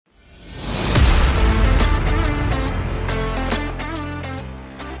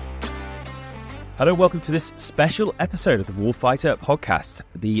Hello, welcome to this special episode of the Warfighter podcast,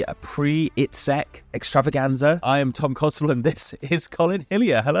 the pre-ITSEC extravaganza. I am Tom Constable and this is Colin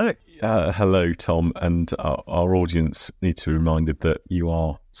Hillier. Hello. Hello, Tom, and our audience need to be reminded that you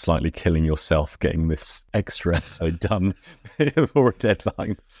are slightly killing yourself getting this extra episode done for a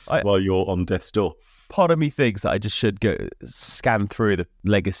deadline while you're on death's door. Part of me thinks that I just should go scan through the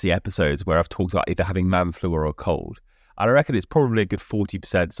legacy episodes where I've talked about either having man flu or a cold. And I reckon it's probably a good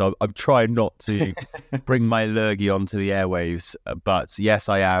 40%. So I'm trying not to bring my lurgy onto the airwaves. But yes,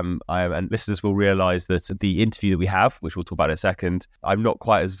 I am. And listeners will realise that the interview that we have, which we'll talk about in a second, I'm not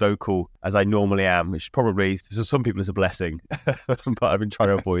quite as vocal as I normally am, which probably for some people is a blessing. But I've been trying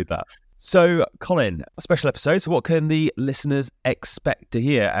to avoid that. So, Colin, a special episode. So what can the listeners expect to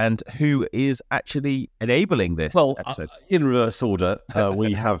hear and who is actually enabling this episode? In reverse order,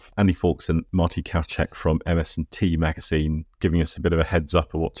 we have Andy Fawkes and Marty Kowchek from MS&T magazine giving us a bit of a heads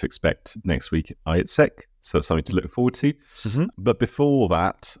up of what to expect next week at ITSEC. So that's something to look forward to. Mm-hmm. But before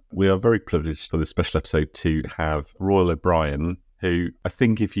that, we are very privileged for this special episode to have Royal O'Brien, who I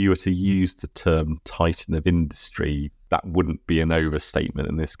think if you were to use the term titan of industry, that wouldn't be an overstatement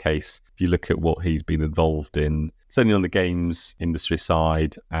in this case. If you look at what he's been involved in, certainly on the games industry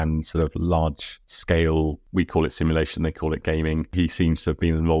side and sort of large scale, we call it simulation, they call it gaming. He seems to have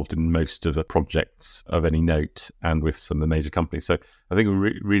been involved in most of the projects of any note and with some of the major companies. So I think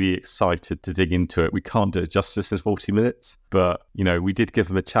we're really excited to dig into it. We can't do it justice in 40 minutes, but, you know, we did give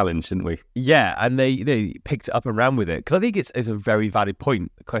them a challenge, didn't we? Yeah, and they picked it up and ran with it. Because I think it's a very valid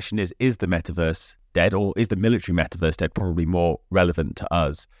point. The question is the metaverse dead, or is the military metaverse dead? Probably more relevant to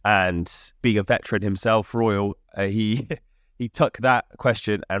us. And being a veteran himself, Royal, he took that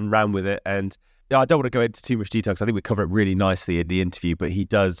question and ran with it. And I don't want to go into too much detail because I think we cover it really nicely in the interview, but he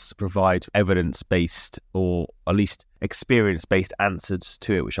does provide evidence-based or at least experience-based answers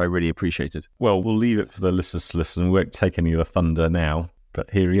to it, which I really appreciated. Well, we'll leave it for the listeners to listen. We won't take any of the thunder now,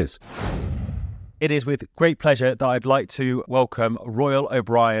 but here he is. It is with great pleasure that I'd like to welcome Royal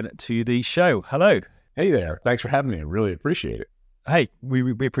O'Brien to the show. Hello. Hey there. Thanks for having me. I really appreciate it. Hey,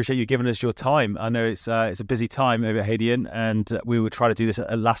 we appreciate you giving us your time. I know it's a busy time over at Hadean, and we will try to do this at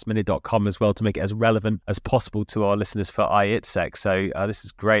lastminute.com as well to make it as relevant as possible to our listeners for ITSEC. So this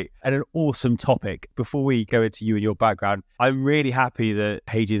is great and an awesome topic. Before we go into you and your background, I'm really happy that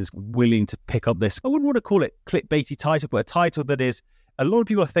Hadean's willing to pick up this, I wouldn't want to call it clickbaity title, but a title that is a lot of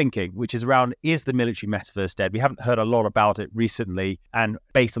people are thinking, which is around, is the military metaverse dead? We haven't heard a lot about it recently and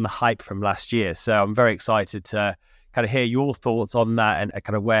based on the hype from last year. So I'm very excited to kind of hear your thoughts on that and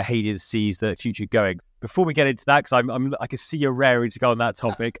kind of where Hadean sees the future going. Before we get into that, because I can see you're raring to go on that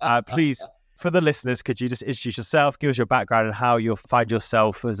topic, please, for the listeners, could you just introduce yourself, give us your background and how you'll find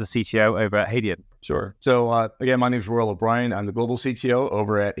yourself as a CTO over at Hadean? Sure. So again, my name is Royal O'Brien. I'm the global CTO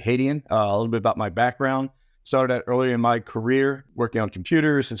over at Hadean. A little bit about my background. Started out early in my career working on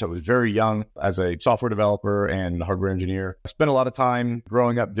computers since I was very young as a software developer and hardware engineer. I spent a lot of time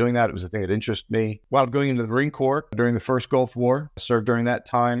growing up doing that. It was a thing that interested me. While going into the Marine Corps during the first Gulf War, I served during that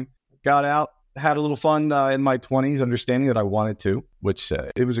time, got out, had a little fun in my 20s, understanding that I wanted to, which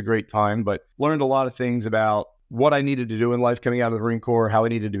it was a great time, but learned a lot of things about what I needed to do in life coming out of the Marine Corps, how I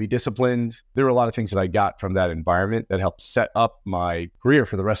needed to be disciplined. There were a lot of things that I got from that environment that helped set up my career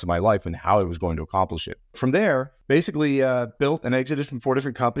for the rest of my life and how I was going to accomplish it. From there, basically built and exited from 4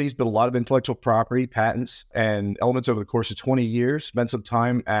 different companies, built a lot of intellectual property, patents, and elements over the course of 20 years. Spent some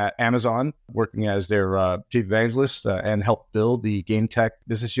time at Amazon working as their chief evangelist and helped build the game tech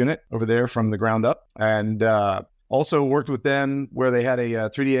business unit over there from the ground up. And also worked with them where they had a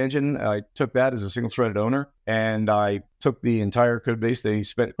 3D engine. I took that as a single-threaded owner, and I took the entire code base they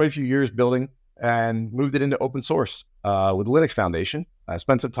spent quite a few years building and moved it into open source with the Linux Foundation. I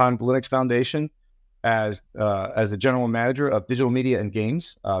spent some time with the Linux Foundation as the general manager of digital media and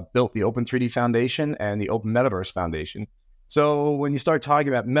games, built the Open 3D Foundation and the Open Metaverse Foundation. So when you start talking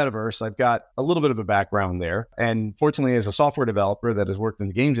about Metaverse, I've got a little bit of a background there. And fortunately, as a software developer that has worked in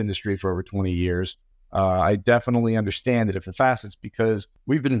the games industry for over 20 years, I definitely understand the different facets because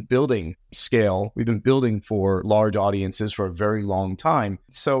we've been building scale. We've been building for large audiences for a very long time.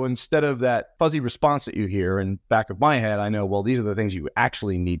 So instead of that fuzzy response that you hear in back of my head, I know, well, these are the things you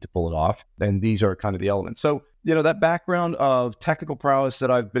actually need to pull it off. And these are kind of the elements. So, you know, that background of technical prowess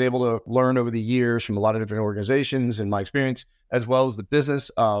that I've been able to learn over the years from a lot of different organizations in my experience, as well as the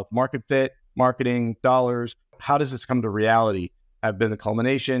business of market fit, marketing, dollars, how does this come to reality? Have been the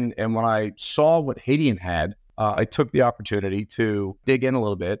culmination. And when I saw what Hadean had, I took the opportunity to dig in a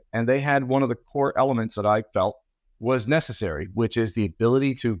little bit. And they had one of the core elements that I felt was necessary, which is the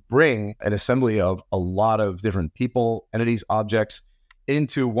ability to bring an assembly of a lot of different people, entities, objects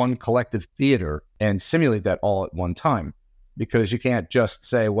into one collective theater and simulate that all at one time. Because you can't just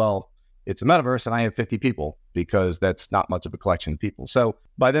say, well, it's a metaverse and I have 50 people, because that's not much of a collection of people. So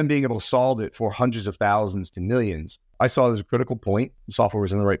by them being able to solve it for hundreds of thousands to millions, I saw it as a critical point. The software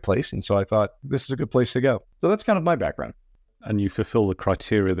was in the right place. And so I thought, this is a good place to go. So that's kind of my background. And you fulfill the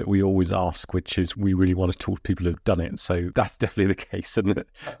criteria that we always ask, which is we really want to talk to people who've done it. So that's definitely the case, isn't it?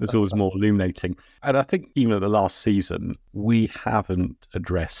 There's always more illuminating. And I think even at the last season, we haven't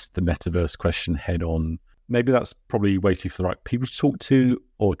addressed the metaverse question head on. Maybe that's probably waiting for the right people to talk to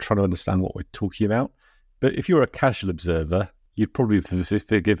or trying to understand what we're talking about. But if you're a casual observer, you'd probably be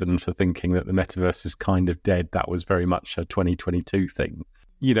forgiven for thinking that the metaverse is kind of dead. That was very much a 2022 thing.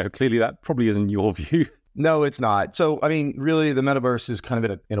 Clearly that probably isn't your view. No, it's not. So, I mean, really, the metaverse is kind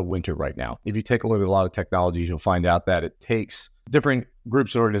of in a winter right now. If you take a look at a lot of technologies, you'll find out that it takes different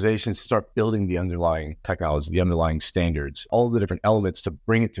groups and organizations to start building the underlying technology, the underlying standards, all of the different elements to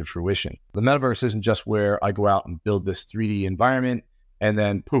bring it to fruition. The metaverse isn't just where I go out and build this 3D environment and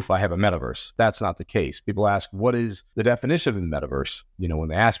then poof, I have a metaverse. That's not the case. People ask, what is the definition of the metaverse? When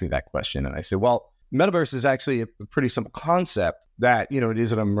they ask me that question, and I say, well, metaverse is actually a pretty simple concept that, it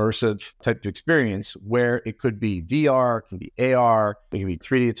is an immersive type of experience where it could be VR, it can be AR, it can be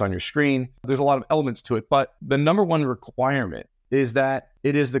 3D, it's on your screen. There's a lot of elements to it, but the number one requirement is that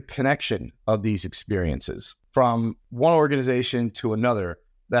it is the connection of these experiences from one organization to another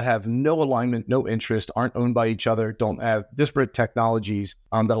that have no alignment, no interest, aren't owned by each other, don't have disparate technologies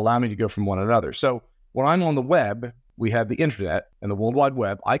that allow me to go from one another. So when I'm on the web, we have the internet and the World Wide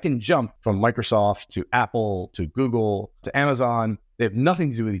Web. I can jump from Microsoft to Apple to Google to Amazon. They have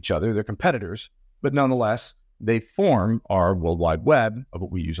nothing to do with each other. They're competitors, but nonetheless, they form our World Wide Web of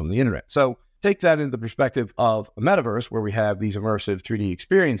what we use on the internet. So take that into the perspective of a metaverse where we have these immersive 3D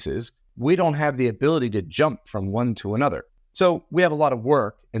experiences. We don't have the ability to jump from one to another. So we have a lot of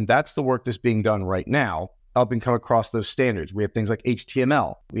work, and that's the work that's being done right now, helping come across those standards. We have things like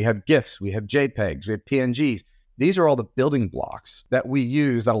HTML, we have GIFs, we have JPEGs, we have PNGs. These are all the building blocks that we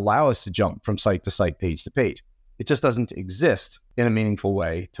use that allow us to jump from site to site, page to page. It just doesn't exist in a meaningful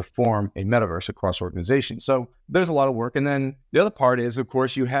way to form a metaverse across organizations. So there's a lot of work. And then the other part is, of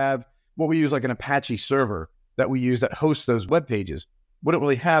course, you have what we use like an Apache server that we use that hosts those web pages. We don't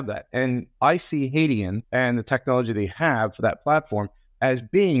really have that. And I see Hadean and the technology they have for that platform as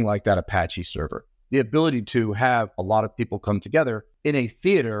being like that Apache server. The ability to have a lot of people come together in a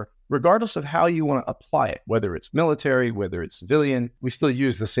theater, regardless of how you want to apply it, whether it's military, whether it's civilian, we still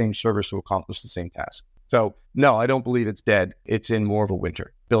use the same servers to accomplish the same task. So no, I don't believe it's dead. It's in more of a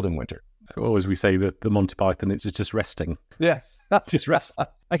winter, building winter. Or as we say, the Monty Python, it's just resting. Yes. Just rest.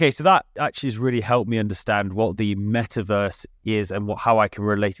 Okay, so that actually has really helped me understand what the metaverse is and how I can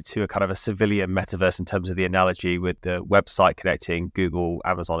relate it to a kind of a civilian metaverse in terms of the analogy with the website connecting Google,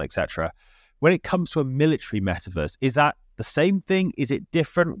 Amazon, etc. When it comes to a military metaverse, is that the same thing? Is it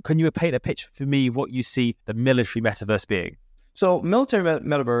different? Can you paint a picture for me of what you see the military metaverse being? So military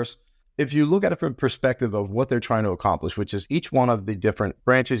metaverse, if you look at it from the perspective of what they're trying to accomplish, which is each one of the different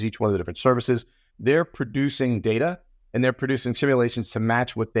branches, each one of the different services, they're producing data and they're producing simulations to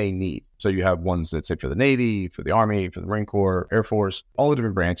match what they need. So you have ones that say for the Navy, for the Army, for the Marine Corps, Air Force, all the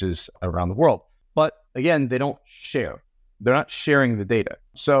different branches around the world. But again, they don't share. They're not sharing the data.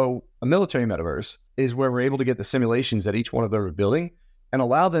 So a military metaverse is where we're able to get the simulations that each one of them are building and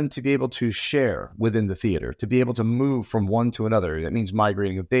allow them to be able to share within the theater, to be able to move from one to another. That means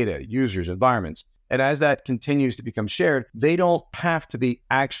migrating of data, users, environments. And as that continues to become shared, they don't have to be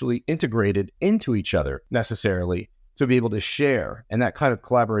actually integrated into each other necessarily to be able to share. And that kind of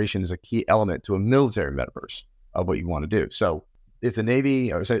collaboration is a key element to a military metaverse of what you want to do. So if the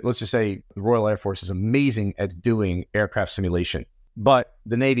Navy, or let's just say the Royal Air Force is amazing at doing aircraft simulation, but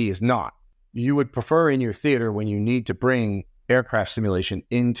the Navy is not. You would prefer in your theater when you need to bring aircraft simulation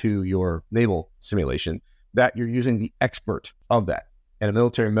into your naval simulation that you're using the expert of that. And a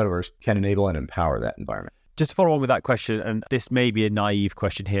military metaverse can enable and empower that environment. Just to follow on with that question, and this may be a naive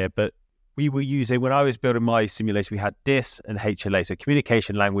question here, but we were using, when I was building my simulation, we had DIS and HLA, so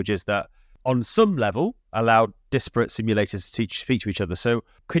communication languages that on some level allowed disparate simulators to speak to each other. So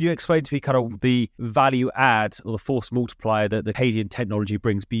could you explain to me kind of the value add or the force multiplier that the Hadean technology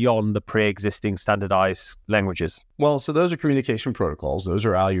brings beyond the pre-existing standardized languages? Well, so those are communication protocols. Those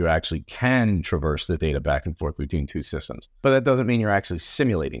are how you actually can traverse the data back and forth between two systems. But that doesn't mean you're actually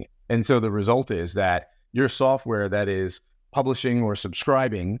simulating it. And so the result is that your software that is publishing or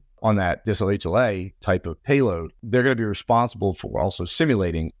subscribing on that DIS HLA type of payload, they're going to be responsible for also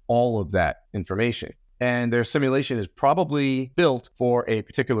simulating all of that information. And their simulation is probably built for a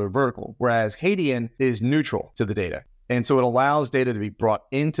particular vertical, whereas Hadean is neutral to the data. And so it allows data to be brought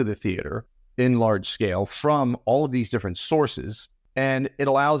into the theater in large scale from all of these different sources. And it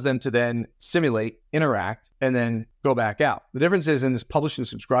allows them to then simulate, interact, and then go back out. The difference is in this publish and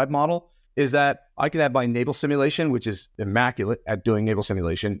subscribe model is that I can have my naval simulation, which is immaculate at doing naval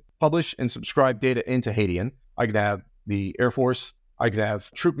simulation, publish and subscribe data into Hadean. I can have the Air Force, I can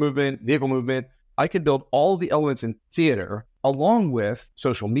have troop movement, vehicle movement. I can build all of the elements in theater along with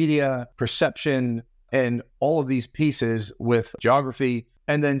social media, perception, and all of these pieces with geography,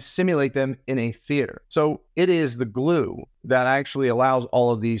 and then simulate them in a theater. So it is the glue that actually allows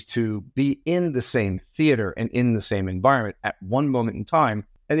all of these to be in the same theater and in the same environment at one moment in time.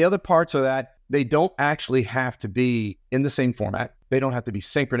 And the other parts are that they don't actually have to be in the same format. They don't have to be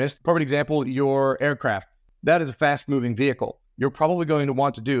synchronous. Perfect example, your aircraft. That is a fast-moving vehicle. You're probably going to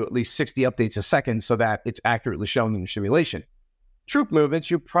want to do at least 60 updates a second so that it's accurately shown in your simulation. Troop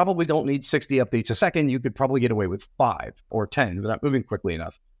movements, you probably don't need 60 updates a second. You could probably get away with 5 or 10 if they're not moving quickly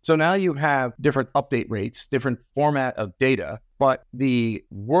enough. So now you have different update rates, different format of data, but the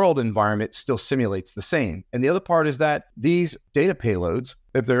world environment still simulates the same. And the other part is that these data payloads,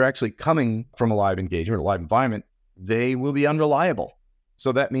 if they're actually coming from a live engagement, a live environment, they will be unreliable.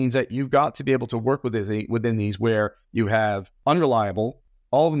 So that means that you've got to be able to work within these where you have unreliable,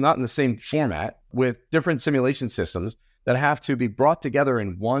 all of them not in the same format, with different simulation systems that have to be brought together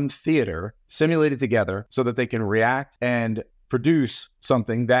in one theater, simulated together so that they can react and produce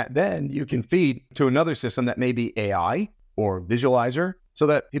something that then you can feed to another system that may be AI or visualizer so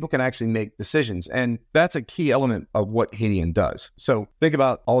that people can actually make decisions. And that's a key element of what Hadean does. So think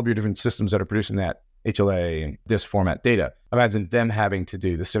about all of your different systems that are producing that HLA and disk format data. Imagine them having to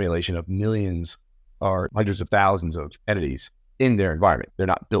do the simulation of millions or hundreds of thousands of entities in their environment. They're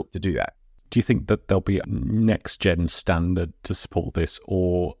not built to do that. Do you think that there'll be a next-gen standard to support this,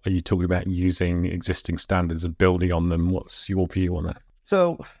 or are you talking about using existing standards and building on them? What's your view on that?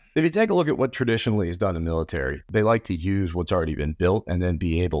 So if you take a look at what traditionally is done in the military, they like to use what's already been built and then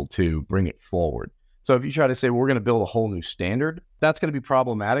be able to bring it forward. So if you try to say, well, we're going to build a whole new standard, that's going to be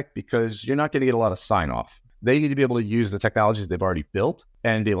problematic because you're not going to get a lot of sign-off. They need to be able to use the technologies they've already built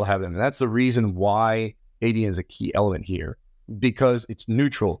and be able to have them. And that's the reason why Hadean is a key element here, because it's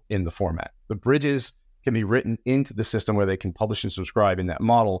neutral in the format. The bridges can be written into the system where they can publish and subscribe in that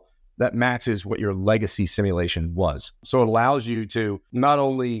model that matches what your legacy simulation was. So it allows you to not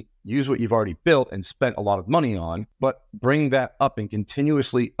only use what you've already built and spent a lot of money on, but bring that up and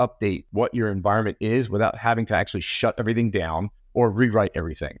continuously update what your environment is without having to actually shut everything down or rewrite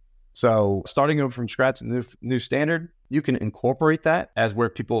everything. So starting over from scratch, new standard, you can incorporate that as where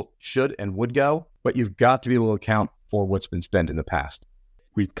people should and would go, but you've got to be able to account for what's been spent in the past.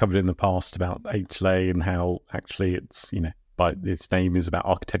 We've covered in the past about HLA and how actually it's, by its name is about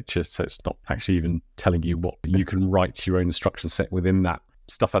architecture. So it's not actually even telling you what you can write your own instruction set within that.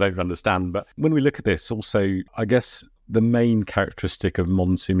 Stuff I don't understand. But when we look at this also, I guess the main characteristic of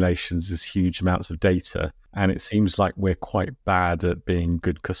modern simulations is huge amounts of data. And it seems like we're quite bad at being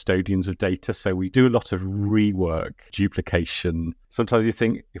good custodians of data. So we do a lot of rework, duplication. Sometimes you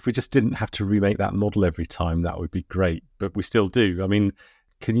think if we just didn't have to remake that model every time, that would be great. But we still do. I mean,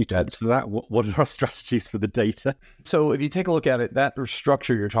 can you talk to that? What are our strategies for the data? So if you take a look at it, that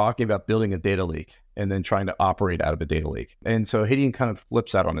structure you're talking about building a data lake and then trying to operate out of a data lake. And so Hadean kind of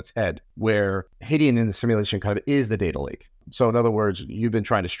flips that on its head, where Hadean in the simulation kind of is the data lake. So in other words, you've been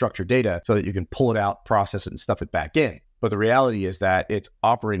trying to structure data so that you can pull it out, process it, and stuff it back in. But the reality is that it's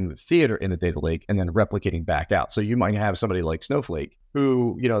operating the theater in a data lake and then replicating back out. So you might have somebody like Snowflake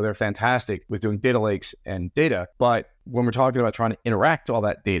who, they're fantastic with doing data lakes and data. But when we're talking about trying to interact all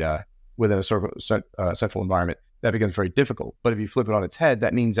that data within a central environment, that becomes very difficult. But if you flip it on its head,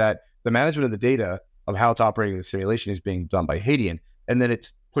 that means that the management of the data of how it's operating in the simulation is being done by Hadean, and then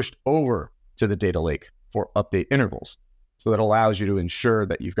it's pushed over to the data lake for update intervals. So that allows you to ensure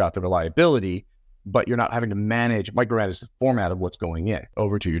that you've got the reliability, but you're not having to micromanage the format of what's going in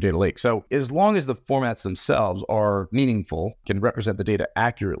over to your data lake. So as long as the formats themselves are meaningful, can represent the data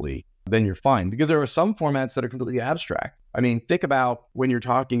accurately, then you're fine. Because there are some formats that are completely abstract. I mean, think about when you're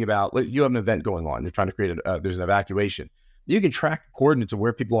talking about, you have an event going on, you're trying to create there's an evacuation. You can track the coordinates of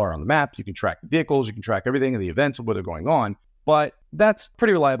where people are on the map. You can track the vehicles. You can track everything and the events of what are going on. But that's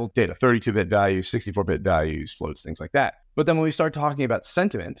pretty reliable data, 32-bit values, 64-bit values, floats, things like that. But then when we start talking about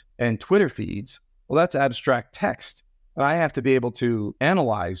sentiment and Twitter feeds, well, that's abstract text. And I have to be able to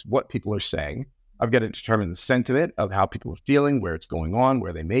analyze what people are saying. I've got to determine the sentiment of how people are feeling, where it's going on,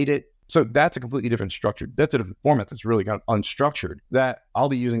 where they made it. So that's a completely different structure. That's a different format that's really kind of unstructured that I'll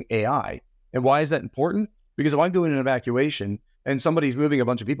be using AI. And why is that important? Because if I'm doing an evacuation, and somebody's moving a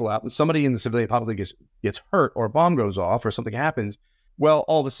bunch of people out, and somebody in the civilian population gets hurt, or a bomb goes off, or something happens, well,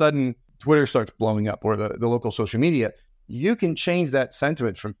 all of a sudden, Twitter starts blowing up, or the local social media. You can change that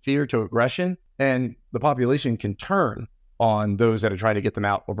sentiment from fear to aggression, and the population can turn on those that are trying to get them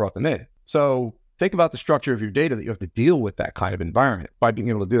out or brought them in. So think about the structure of your data that you have to deal with that kind of environment by being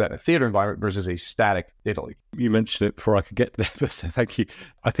able to do that in a theater environment versus a static data lake. You mentioned it before I could get there, so thank you.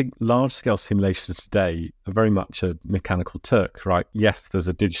 I think large-scale simulations today are very much a mechanical Turk, right? Yes, there's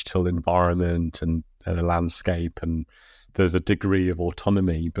a digital environment and a landscape, and there's a degree of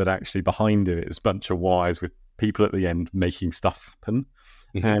autonomy, but actually behind it is a bunch of wires with people at the end making stuff happen.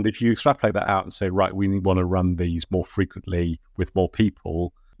 Mm-hmm. And if you extrapolate that out and say, right, we want to run these more frequently with more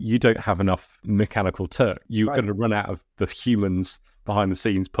people, you don't have enough mechanical Turk. You're going to run out of the humans behind the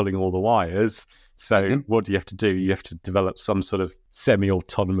scenes pulling all the wires. So what do you have to do? You have to develop some sort of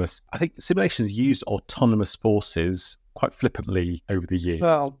semi-autonomous... I think simulations used autonomous forces quite flippantly over the years.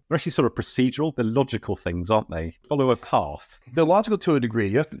 Well, they're actually sort of procedural. They're logical things, aren't they? Follow a path. They're logical to a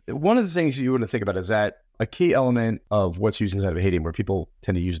degree. One of the things you want to think about is that a key element of what's used inside of Hadean, where people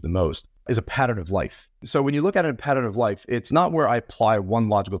tend to use it the most, is a pattern of life. So when you look at a pattern of life, it's not where I apply one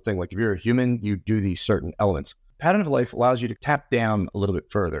logical thing. Like if you're a human, you do these certain elements. Pattern of life allows you to tap down a little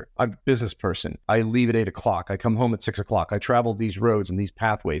bit further. I'm a business person. I leave at 8 o'clock. I come home at 6 o'clock. I travel these roads and these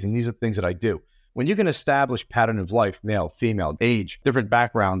pathways, and these are the things that I do. When you can establish pattern of life, male, female, age, different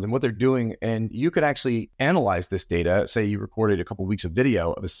backgrounds, and what they're doing, and you could actually analyze this data, say you recorded a couple of weeks of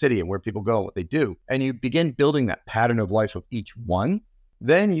video of a city and where people go and what they do, and you begin building that pattern of life of each one,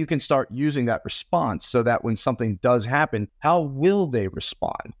 then you can start using that response so that when something does happen, how will they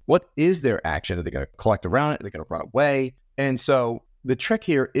respond? What is their action? Are they going to collect around it? Are they going to run away? And so the trick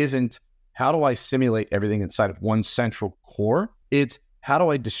here isn't how do I simulate everything inside of one central core? It's how do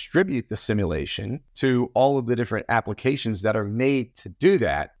I distribute the simulation to all of the different applications that are made to do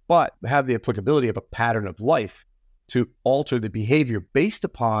that, but have the applicability of a pattern of life to alter the behavior based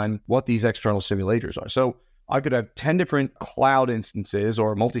upon what these external simulators are. So I could have 10 different cloud instances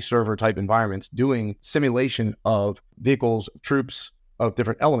or multi-server type environments doing simulation of vehicles, troops, of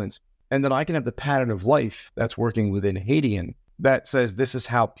different elements. And then I can have the pattern of life that's working within Hadean that says this is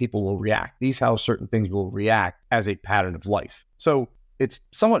how people will react. These how certain things will react as a pattern of life. So it's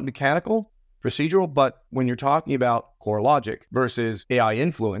somewhat mechanical, procedural, but when you're talking about core logic versus AI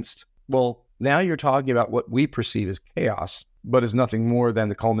influenced, well, now you're talking about what we perceive as chaos, but is nothing more than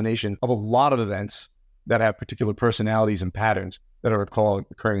the culmination of a lot of events that have particular personalities and patterns that are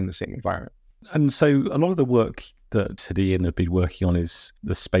occurring in the same environment. And so a lot of the work that Hadean have been working on is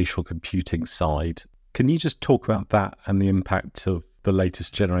the spatial computing side. Can you just talk about that and the impact of the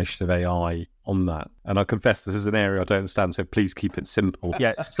latest generation of AI on that? And I confess this is an area I don't understand, so please keep it simple.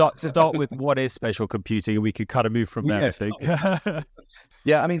 Yeah, start with what is spatial computing, and we could kind of move from there. Yes.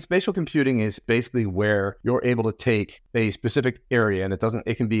 Yeah, I mean, spatial computing is basically where you're able to take a specific area, and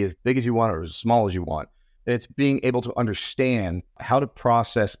it can be as big as you want or as small as you want. It's being able to understand how to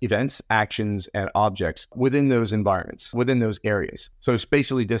process events, actions, and objects within those environments, within those areas. So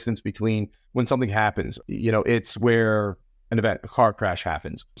spatially distanced between when something happens, it's where an event, a car crash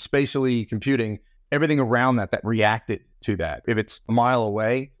happens. Spatially computing everything around that reacted to that. If it's a mile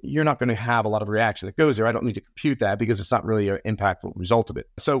away, you're not going to have a lot of reaction that goes there. I don't need to compute that because it's not really an impactful result of it.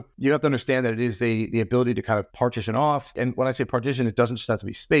 So you have to understand that it is the ability to kind of partition off. And when I say partition, it doesn't just have to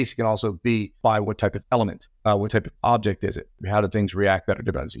be space. It can also be by what type of element, what type of object is it? How do things react that are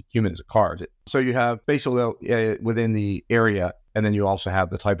different? Is it human? Is it car? Is it? So you have spatial within the area, and then you also have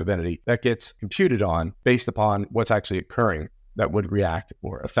the type of entity that gets computed on based upon what's actually occurring that would react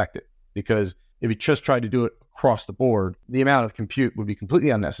or affect it. Because if you just tried to do it across the board, the amount of compute would be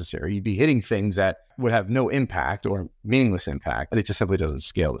completely unnecessary. You'd be hitting things that would have no impact or meaningless impact, and it just simply doesn't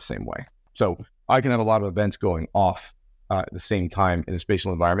scale the same way. So I can have a lot of events going off at the same time in a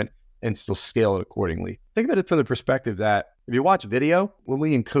spatial environment and still scale it accordingly. Think about it from the perspective that if you watch video, when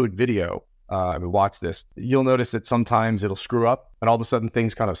we encode video, we watch this, you'll notice that sometimes it'll screw up and all of a sudden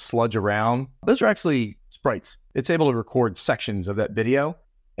things kind of sludge around. Those are actually sprites. It's able to record sections of that video.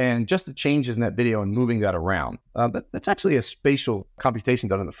 And just the changes in that video and moving that around, that's actually a spatial computation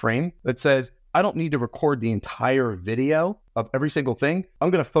done in the frame that says, I don't need to record the entire video of every single thing. I'm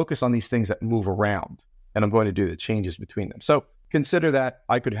going to focus on these things that move around, and I'm going to do the changes between them. So consider that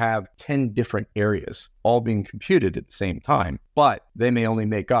I could have 10 different areas all being computed at the same time, but they may only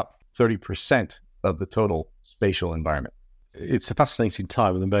make up 30% of the total spatial environment. It's a fascinating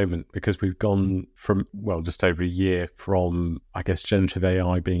time at the moment because we've gone from, just over a year from, I guess, generative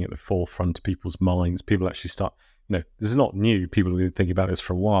AI being at the forefront of people's minds. People actually start this is not new. People have been thinking about this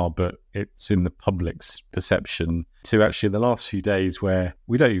for a while, but it's in the public's perception to actually in the last few days where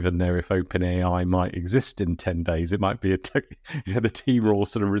we don't even know if OpenAI might exist in 10 days. It might be the team are all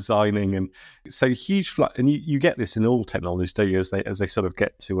sort of resigning. And so huge flux. And you get this in all technologies, don't you? As they sort of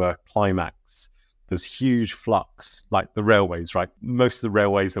get to a climax, there's huge flux, like the railways, right? Most of the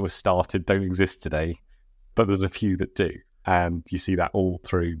railways that were started don't exist today, but there's a few that do. And you see that all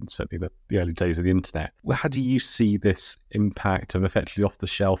through certainly the early days of the internet. Well, how do you see this impact of effectively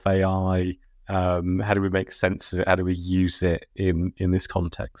off-the-shelf AI? How do we make sense of it? How do we use it in this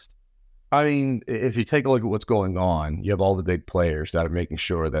context? I mean, if you take a look at what's going on, you have all the big players that are making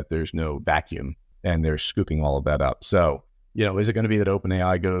sure that there's no vacuum and they're scooping all of that up. So, is it going to be that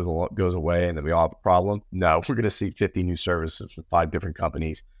OpenAI goes away and then we all have a problem? No, we're going to see 50 new services from 5 different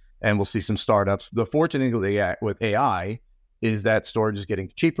companies, and we'll see some startups. The fortunate thing with AI is that storage is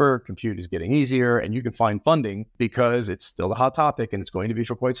getting cheaper, compute is getting easier, and you can find funding because it's still a hot topic and it's going to be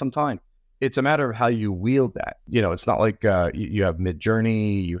for quite some time. It's a matter of how you wield that. It's not like you have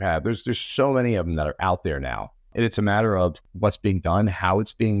Midjourney, there's so many of them that are out there now. And it's a matter of what's being done, how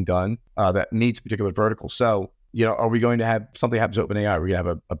it's being done, that meets a particular vertical. So, are we going to have something happen to OpenAI? Are we going to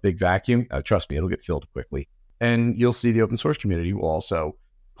have a big vacuum? Trust me, it'll get filled quickly. And you'll see the open source community will also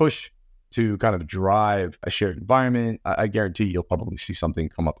push to kind of drive a shared environment. I guarantee you'll probably see something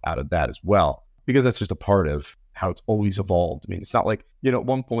come up out of that as well, because that's just a part of how it's always evolved. I mean, it's not like, at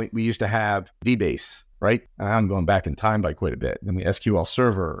one point we used to have DBase, right? And I'm going back in time by quite a bit. I mean, SQL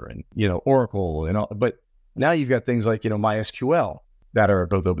Server and, Oracle and all, but now you've got things like, MySQL that are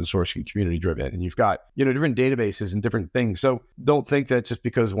both open source and community driven. And you've got, different databases and different things. So don't think that just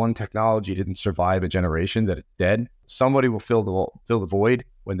because one technology didn't survive a generation that it's dead. Somebody will fill the void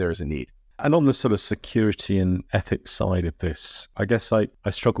when there is a need. And on the sort of security and ethics side of this, I guess I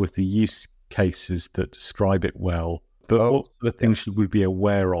struggle with the use cases that describe it well. But what sort of things should we be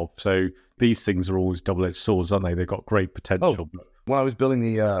aware of? So these things are always double-edged swords, aren't they? They've got great potential. When I was building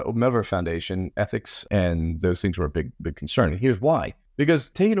the Metaverse Foundation, ethics and those things were a big concern. And here's why. Because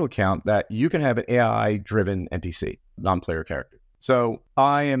take into account that you can have an AI-driven NPC, non-player character. So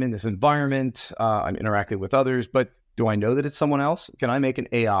I am in this environment, I'm interacting with others, but do I know that it's someone else? Can I make an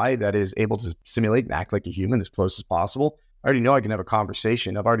AI that is able to simulate and act like a human as close as possible? I already know I can have a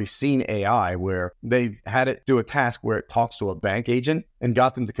conversation. I've already seen AI where they've had it do a task where it talks to a bank agent and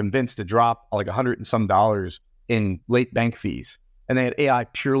got them to convince to drop like $100 and some in late bank fees. And they had AI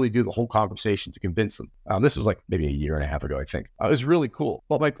purely do the whole conversation to convince them. This was like maybe a year and a half ago, I think. It was really cool.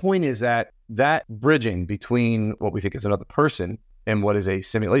 But my point is that bridging between what we think is another person and what is a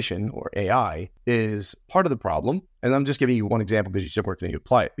simulation or AI is part of the problem. And I'm just giving you one example because you said where can you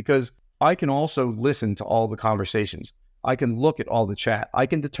apply it? Because I can also listen to all the conversations. I can look at all the chat. I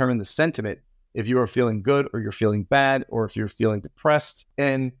can determine the sentiment if you are feeling good or you're feeling bad or if you're feeling depressed.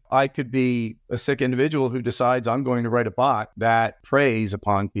 And I could be a sick individual who decides I'm going to write a bot that preys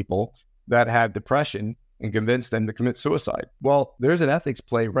upon people that have depression and convince them to commit suicide. Well, there's an ethics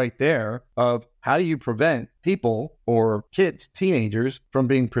play right there of how do you prevent people or kids, teenagers, from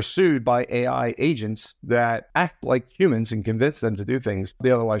being pursued by AI agents that act like humans and convince them to do things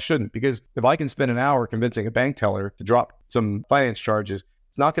they otherwise shouldn't. Because if I can spend an hour convincing a bank teller to drop some finance charges,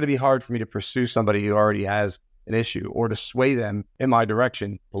 it's not going to be hard for me to pursue somebody who already has an issue or to sway them in my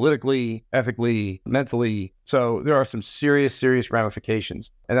direction politically, ethically, mentally. So there are some serious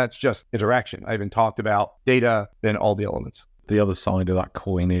ramifications. And that's just interaction. I even talked about data and all the elements. The other side of that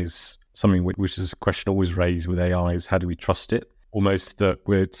coin is something which is a question always raised with AI is how do we trust it? Almost that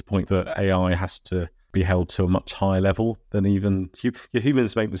we're to the point that AI has to be held to a much higher level than even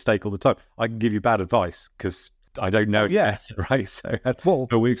humans make mistakes all the time. I can give you bad advice because I don't know better, right? So,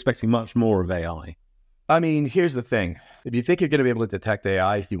 but we're expecting much more of AI. I mean, here's the thing. If you think you're going to be able to detect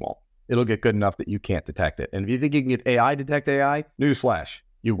AI, you won't. It'll get good enough that you can't detect it. And if you think you can get AI to detect AI, newsflash,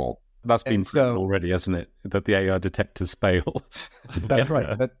 you won't. That's been proven already, hasn't it? That the AI detectors fail. That's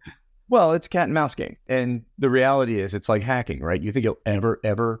right. Well, it's a cat and mouse game. And the reality is it's like hacking, right? You think you'll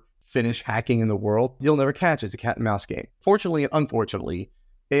ever finish hacking in the world? You'll never catch it. It's a cat and mouse game. Fortunately and unfortunately,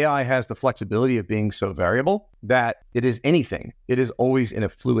 AI has the flexibility of being so variable that it is anything. It is always in a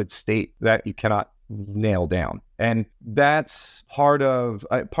fluid state that you cannot nail down. And that's part of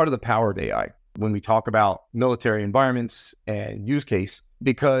the power of AI when we talk about military environments and use case,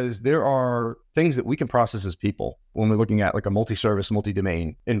 because there are things that we can process as people when we're looking at like a multi-service,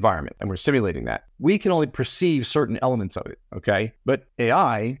 multi-domain environment and we're simulating that. We can only perceive certain elements of it, okay? But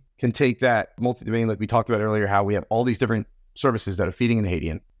AI can take that multi-domain, like we talked about earlier, how we have all these different services that are feeding into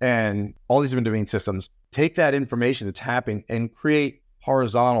Hadean and all these different domain systems, take that information that's happening and create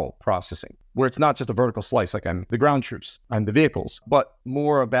horizontal processing, where it's not just a vertical slice, like I'm the ground troops, I'm the vehicles, but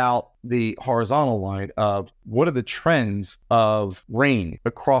more about the horizontal line of what are the trends of rain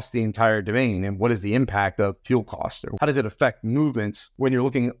across the entire domain, and what is the impact of fuel costs, or how does it affect movements when you're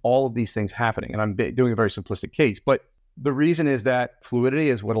looking at all of these things happening. And I'm doing a very simplistic case, but the reason is that fluidity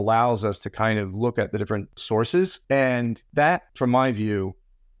is what allows us to kind of look at the different sources. And that, from my view,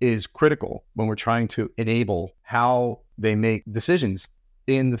 is critical when we're trying to enable how they make decisions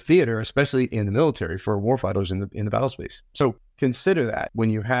in the theater, especially in the military, for warfighters in the battle space. So consider that when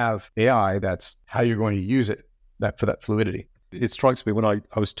you have AI, that's how you're going to use it, that for that fluidity. It strikes me when I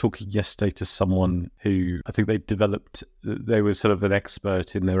was talking yesterday to someone who I think they were sort of an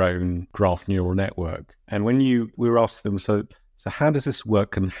expert in their own graph neural network. And when we were asking them, so how does this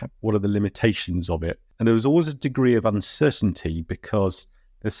work and what are the limitations of it? And there was always a degree of uncertainty because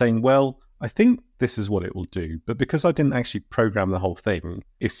they're saying, well, I think this is what it will do, but because I didn't actually program the whole thing,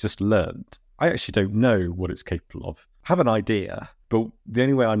 it's just learned. I actually don't know what it's capable of. I have an idea, but the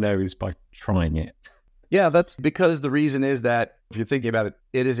only way I know is by trying it. Yeah, that's because the reason is that if you're thinking about it,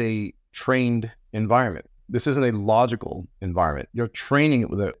 it is a trained environment. This isn't a logical environment. You're training it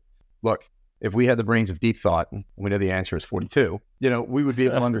with a, look, if we had the brains of deep thought, and we know the answer is 42, we would be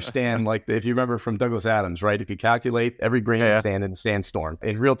able to understand, like if you remember from Douglas Adams, right? It could calculate every grain of sand in a sandstorm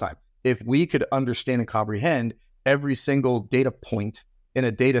in real time. If we could understand and comprehend every single data point in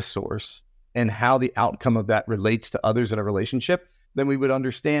a data source and how the outcome of that relates to others in a relationship, then we would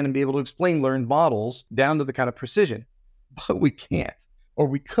understand and be able to explain learned models down to the kind of precision. But we can't, or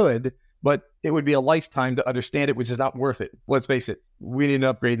we could, but it would be a lifetime to understand it, which is not worth it. Let's face it, we need to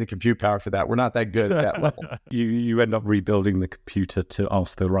upgrade the compute power for that. We're not that good at that level. You end up rebuilding the computer to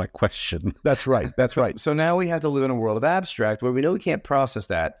ask the right question. That's right. That's right. So now we have to live in a world of abstract where we know we can't process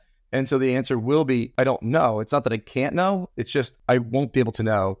that. And so the answer will be, I don't know. It's not that I can't know. It's just I won't be able to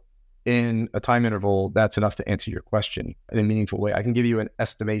know in a time interval that's enough to answer your question in a meaningful way. I can give you an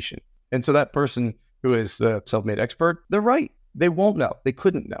estimation. And so that person who is the self-made expert, they're right. They won't know. They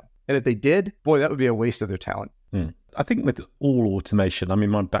couldn't know. And if they did, boy, that would be a waste of their talent. I think with all automation, I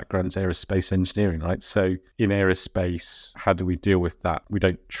mean, my background's aerospace engineering, right? So in aerospace, how do we deal with that? We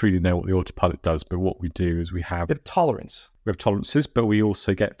don't truly know what the autopilot does, but what we do is we have tolerance. We have tolerances, but we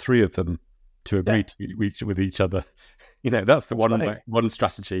also get three of them to agree with each other. That's the one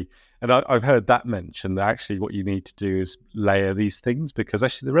strategy. And I've heard that mentioned that actually what you need to do is layer these things because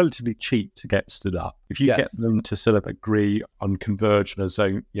actually they're relatively cheap to get stood up. If you get them to sort of agree on converge in a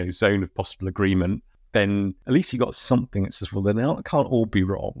zone of possible agreement, then at least you got something that says, well, then it can't all be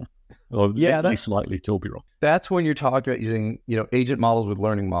wrong. Or at least likely to all be wrong. That's when you're talking about using, agent models with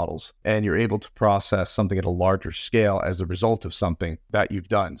learning models, and you're able to process something at a larger scale as a result of something that you've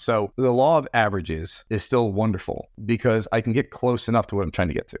done. So the law of averages is still wonderful because I can get close enough to what I'm trying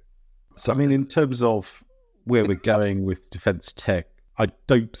to get to. So, I mean, in terms of where we're going with defense tech, I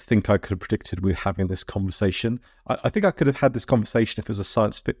don't think I could have predicted we're having this conversation. I think I could have had this conversation if it was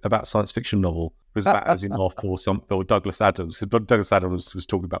about science fiction novel. It was about Asimov or something, or Douglas Adams. Douglas Adams was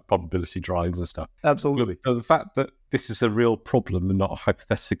talking about probability drives and stuff. Absolutely. So the fact that this is a real problem and not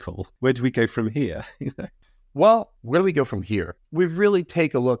hypothetical, where do we go from here? Well, where do we go from here? We really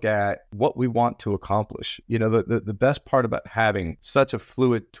take a look at what we want to accomplish. The best part about having such a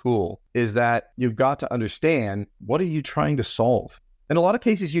fluid tool is that you've got to understand, what are you trying to solve? In a lot of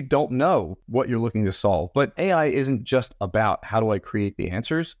cases, you don't know what you're looking to solve, but AI isn't just about how do I create the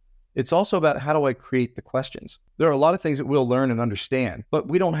answers. It's also about how do I create the questions. There are a lot of things that we'll learn and understand, but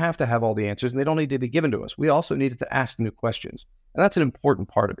we don't have to have all the answers and they don't need to be given to us. We also needed to ask new questions. And that's an important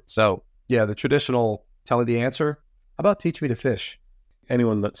part of it. So the traditional tell me the answer, how about teach me to fish?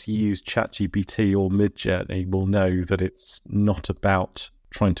 Anyone that's used ChatGPT or Midjourney will know that it's not about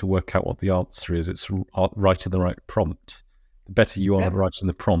trying to work out what the answer is. It's writing the right prompt. The better you are at writing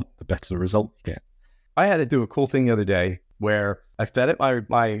the prompt, the better the result you get. I had to do a cool thing the other day where I fed it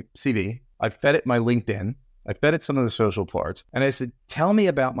my CV, I fed it my LinkedIn, I fed it some of the social parts, and I said, tell me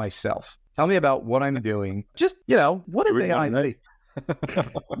about myself. Tell me about what I'm doing. Just, what does AI see?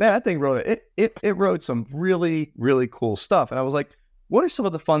 Man, that thing wrote it wrote some really, really cool stuff. And I was like, what are some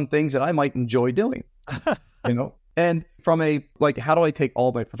of the fun things that I might enjoy doing? And from how do I take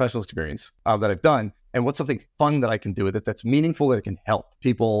all my professional experience that I've done, and what's something fun that I can do with it that's meaningful, that can help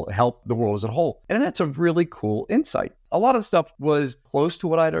people, help the world as a whole? And that's a really cool insight. A lot of the stuff was close to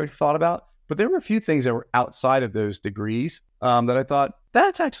what I'd already thought about, but there were a few things that were outside of those degrees that I thought,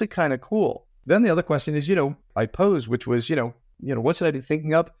 that's actually kind of cool. Then the other question is, I posed, which was, what should I be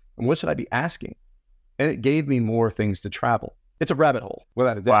thinking of and what should I be asking? And it gave me more things to travel. It's a rabbit hole,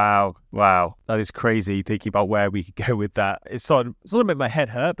 without a doubt. Wow. That is crazy thinking about where we could go with that. It's sort of made my head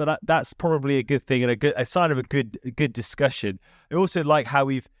hurt, but that's probably a good thing and a sign of a good discussion. I also like how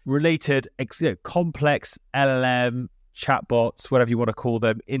we've related complex LLM chatbots, whatever you want to call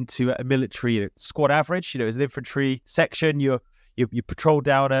them, into a military squad average. As an infantry section, you patrol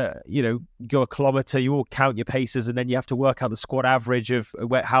down go a kilometer, you all count your paces, and then you have to work out the squad average of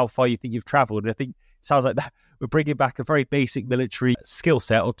how far you think you've traveled. And I think it sounds like that we're bringing back a very basic military skill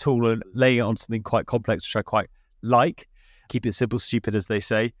set or tool and laying it on something quite complex, which I quite like. Keep it simple, stupid, as they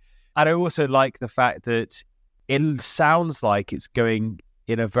say. And I also like the fact that it sounds like it's going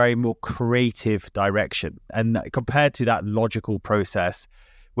in a very more creative direction. And compared to that logical process,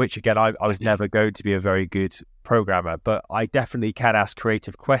 which again, I was never going to be a very good programmer, but I definitely can ask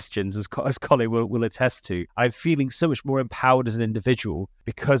creative questions, as Colin will attest to. I'm feeling so much more empowered as an individual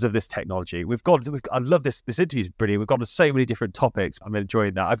because of this technology. I love this interview is brilliant. We've gone to so many different topics. I'm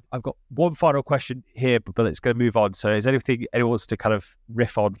enjoying that. I've got one final question here, but it's going to move on. So is there anything anyone wants to kind of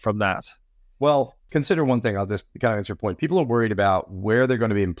riff on from that? Well, consider one thing. I'll just kind of answer your point. People are worried about where they're going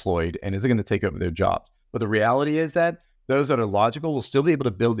to be employed and is it going to take over their jobs. But the reality is that those that are logical will still be able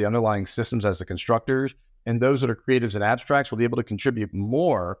to build the underlying systems as the constructors, and those that are creatives and abstracts will be able to contribute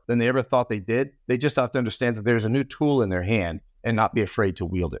more than they ever thought they did. They just have to understand that there's a new tool in their hand and not be afraid to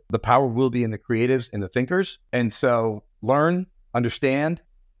wield it. The power will be in the creatives and the thinkers. And so learn, understand,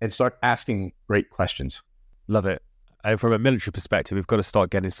 and start asking great questions. Love it. And from a military perspective, we've got to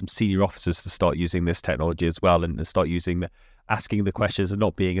start getting some senior officers to start using this technology as well, and start asking the questions and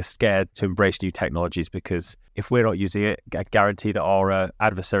not being scared to embrace new technologies, because if we're not using it, I guarantee that our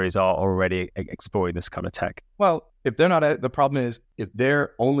adversaries are already exploring this kind of tech. Well, if they're not, the problem is if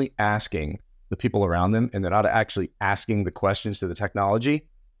they're only asking the people around them and they're not actually asking the questions to the technology,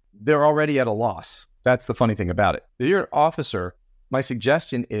 they're already at a loss. That's the funny thing about it. If you're an officer, my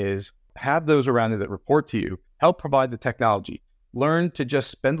suggestion is have those around you that report to you, help provide the technology. Learn to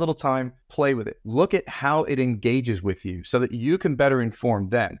just spend a little time, play with it. Look at how it engages with you so that you can better inform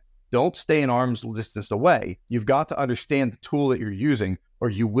them. Don't stay an arm's distance away. You've got to understand the tool that you're using or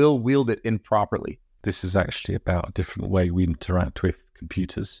you will wield it improperly. This is actually about a different way we interact with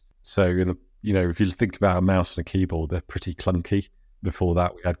computers. So, if you think about a mouse and a keyboard, they're pretty clunky. Before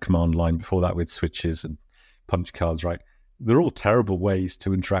that, we had command line. Before that, we had switches and punch cards, right? They're all terrible ways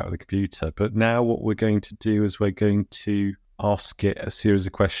to interact with a computer. But now what we're going to do is we're going to ask it a series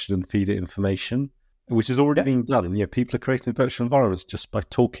of questions and feed it information, which is already being done. And people are creating virtual environments just by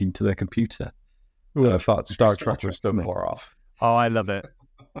talking to their computer. I thought Star Trek was so far off. Oh, I love it.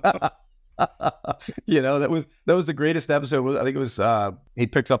 That was the greatest episode. I think it was he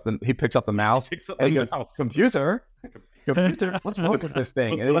picks up the mouse. He picks up the mouse. Computer. What's wrong with this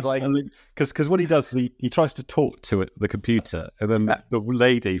thing? And it was like, because what he does is he tries to talk to the computer, and then the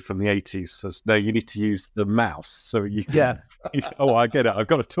lady from the 80s says, "No, you need to use the mouse." So I get it. I've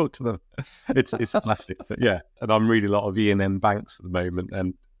got to talk to them. It's classic, but yeah. And I'm reading a lot of Ian M. Banks at the moment,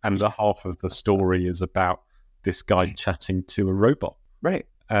 and the half of the story is about this guy chatting to a robot, right?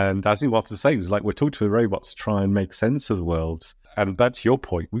 And as he was to say, it was like we're talking to a robot to try and make sense of the world. And that's your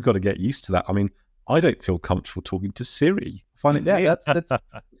point. We've got to get used to that. I mean, I don't feel comfortable talking to Siri. I find it that's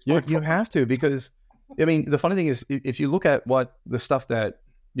you have to, because the funny thing is, if you look at what the stuff that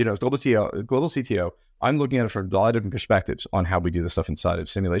global CTO, I'm looking at it from a lot of different perspectives on how we do the stuff inside of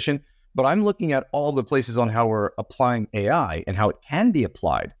simulation, but I'm looking at all the places on how we're applying AI and how it can be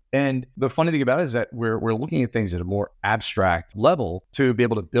applied. And the funny thing about it is that we're looking at things at a more abstract level to be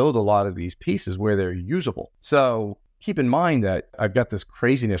able to build a lot of these pieces where they're usable. So keep in mind that I've got this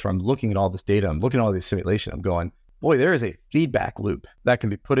craziness where I'm looking at all this data, I'm looking at all this simulation, I'm going, boy, there is a feedback loop that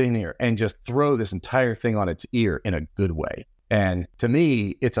can be put in here and just throw this entire thing on its ear in a good way. And to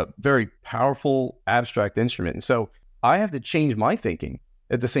me, it's a very powerful, abstract instrument. And so I have to change my thinking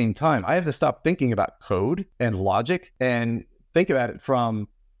at the same time. I have to stop thinking about code and logic and think about it from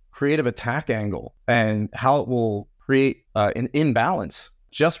creative attack angle and how it will create an imbalance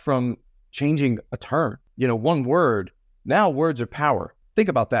just from changing a term. One word, now words are power. Think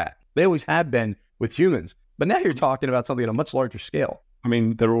about that. They always have been with humans, but now you're talking about something at a much larger scale. I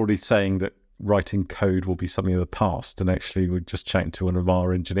mean, they're already saying that writing code will be something of the past, and actually we're just chatting to one of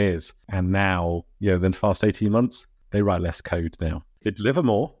our engineers, and now, in the past 18 months, they write less code now. They deliver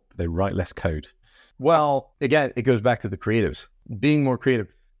more, but they write less code. Well, again, it goes back to the creatives. Being more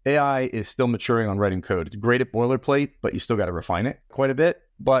creative. AI is still maturing on writing code. It's great at boilerplate, but you still got to refine it quite a bit.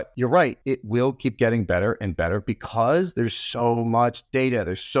 But you're right, it will keep getting better and better because there's so much data,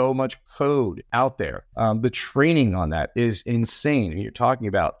 there's so much code out there. The training on that is insane. You're talking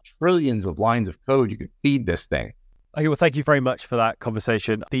about trillions of lines of code you can feed this thing. Okay, well, thank you very much for that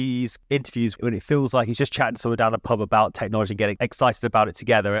conversation. These interviews, when it feels like he's just chatting to someone down the pub about technology and getting excited about it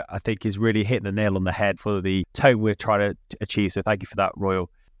together, I think is really hitting the nail on the head for the tone we're trying to achieve. So thank you for that, Royal.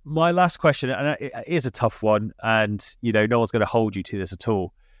 My last question, and it is a tough one, and no one's going to hold you to this at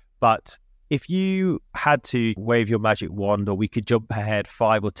all, but if you had to wave your magic wand, or we could jump ahead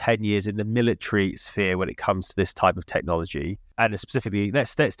 5 or 10 years in the military sphere when it comes to this type of technology, and specifically,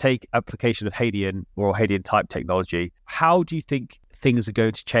 let's take application of Hadean or Hadean type technology, how do you think things are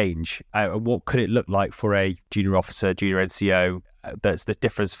going to change? And what could it look like for a junior officer, junior NCO? That's the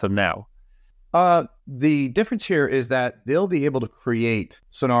difference from now. The difference here is that they'll be able to create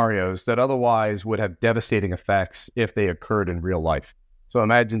scenarios that otherwise would have devastating effects if they occurred in real life. So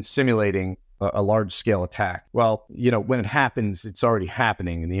imagine simulating a large-scale attack. Well, when it happens, it's already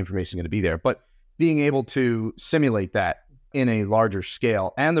happening and the information is going to be there. But being able to simulate that in a larger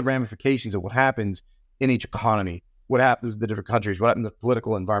scale and the ramifications of what happens in each economy, what happens in the different countries, what happens in the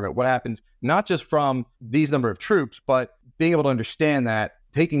political environment, what happens not just from these number of troops, but being able to understand that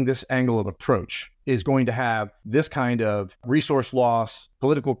taking this angle of approach is going to have this kind of resource loss,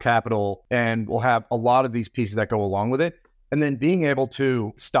 political capital, and we'll have a lot of these pieces that go along with it. And then being able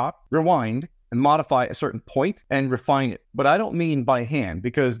to stop, rewind, and modify a certain point and refine it. But I don't mean by hand,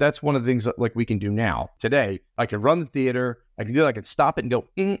 because that's one of the things that we can do now. Today, I can run the theater, I can do that, I can stop it and go,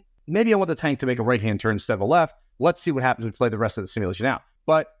 maybe I want the tank to make a right-hand turn instead of a left. Let's see what happens when we play the rest of the simulation out.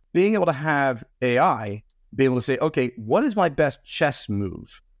 But being able to have AI be able to say, okay, what is my best chess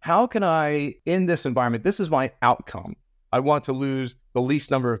move? How can I, in this environment, this is my outcome. I want to lose the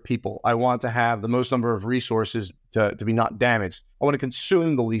least number of people. I want to have the most number of resources to be not damaged. I want to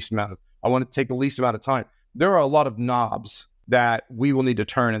consume the least amount. I want to take the least amount of time. There are a lot of knobs that we will need to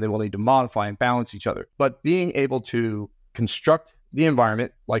turn and they will need to modify and balance each other. But being able to construct the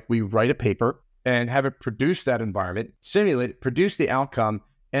environment like we write a paper and have it produce that environment, simulate it, produce the outcome,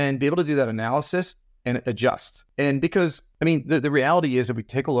 and be able to do that analysis and adjust. And because, the reality is if we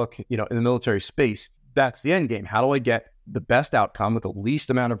take a look, in the military space, that's the end game. How do I get the best outcome with the least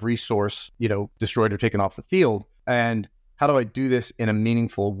amount of resource, destroyed or taken off the field? And how do I do this in a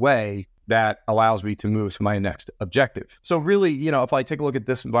meaningful way that allows me to move to my next objective? So really, if I take a look at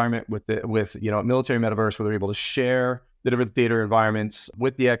this environment with military metaverse, where they're able to share the different theater environments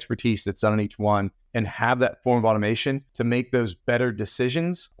with the expertise that's done in each one and have that form of automation to make those better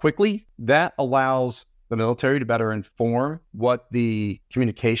decisions quickly, that allows the military to better inform what the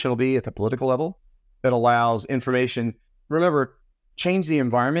communication will be at the political level. That allows information. Remember, change the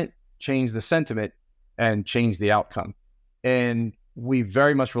environment, change the sentiment, and change the outcome. And we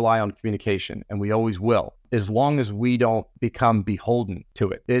very much rely on communication, and we always will, as long as we don't become beholden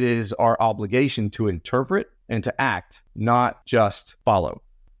to it. It is our obligation to interpret and to act, not just follow.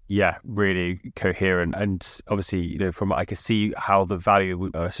 Yeah, really coherent. And obviously, from I can see how the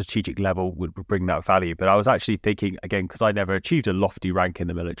value at a strategic level would bring that value. But I was actually thinking, again, because I never achieved a lofty rank in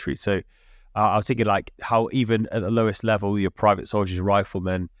the military. So I was thinking how even at the lowest level, your private soldiers, your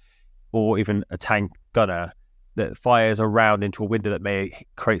riflemen, or even a tank gunner that fires a round into a window that may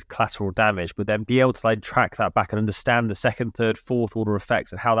create collateral damage, but then be able to track that back and understand the second, third, fourth order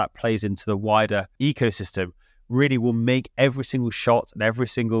effects and how that plays into the wider ecosystem really will make every single shot and every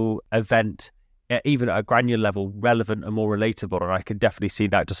single event, even at a granular level, relevant and more relatable. And I can definitely see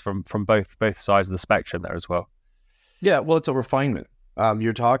that just from both sides of the spectrum there as well. Yeah, well, it's a refinement.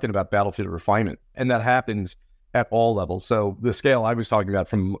 You're talking about battlefield refinement, and that happens at all levels. So the scale I was talking about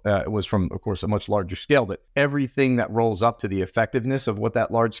was from, of course, a much larger scale, but everything that rolls up to the effectiveness of what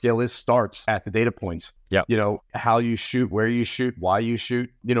that large scale is starts at the data points. Yeah. How you shoot, where you shoot, why you shoot,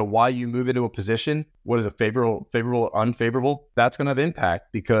 why you move into a position, what is a favorable, unfavorable, that's going to have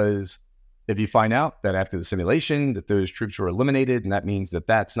impact, because if you find out that after the simulation that those troops were eliminated, and that means that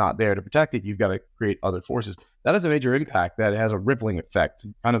that's not there to protect it, you've got to create other forces. That has a major impact that has a rippling effect,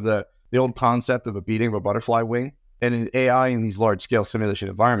 kind of the old concept of a beating of a butterfly wing. And in AI, in these large scale simulation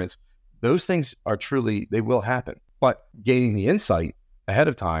environments, those things are they will happen. But gaining the insight ahead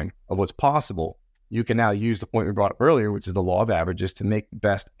of time of what's possible, you can now use the point we brought up earlier, which is the law of averages, to make the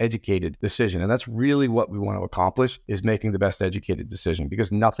best educated decision. And that's really what we want to accomplish, is making the best educated decision,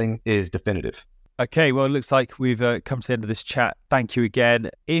 because nothing is definitive. Okay, well, it looks like we've come to the end of this chat. Thank you again.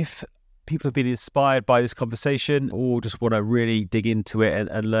 If people have been inspired by this conversation or just want to really dig into it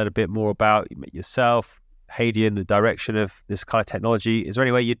and learn a bit more about yourself, Hadean, the direction of this kind of technology, is there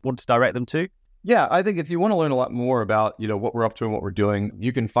any way you'd want to direct them to? Yeah, I think if you want to learn a lot more about, what we're up to and what we're doing,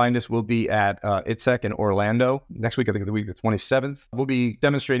 you can find us. We'll be at ITSEC in Orlando next week. I think the week of the 27th. We'll be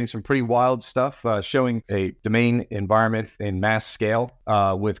demonstrating some pretty wild stuff, showing a domain environment in mass scale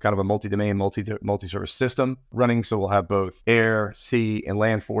with kind of a multi-domain, multi-service system running. So we'll have both air, sea, and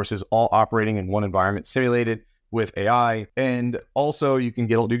land forces all operating in one environment simulated with AI. And also you can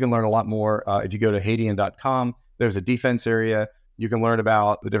learn a lot more if you go to Hadian.com. There's a defense area. You can learn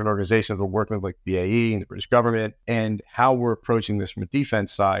about the different organizations we're working with, like BAE and the British government, and how we're approaching this from a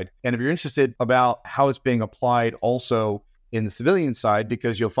defense side. And if you're interested about how it's being applied also in the civilian side,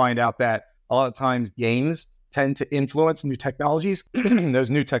 because you'll find out that a lot of times games tend to influence new technologies. Those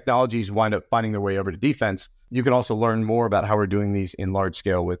new technologies wind up finding their way over to defense. You can also learn more about how we're doing these in large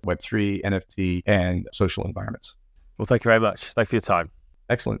scale with Web3, NFT, and social environments. Well, thank you very much. Thanks for your time.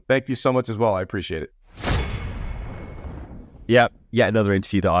 Excellent. Thank you so much as well. I appreciate it. Yeah, yet another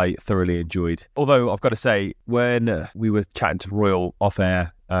interview that I thoroughly enjoyed. Although I've got to say, when we were chatting to Royal off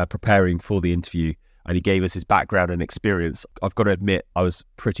air, preparing for the interview, and he gave us his background and experience, I've got to admit, I was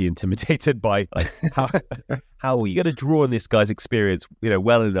pretty intimidated by how are you going to draw on this guy's experience,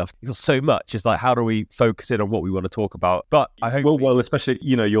 well enough. There's so much. It's like, how do we focus in on what we want to talk about? But I hope... Well, especially,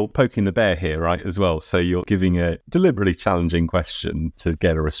 you're poking the bear here, right, as well. So you're giving a deliberately challenging question to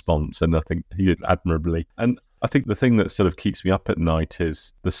get a response, and I think he did admirably. And I think the thing that sort of keeps me up at night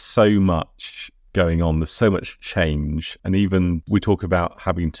is there's so much going on. There's so much change. And even we talk about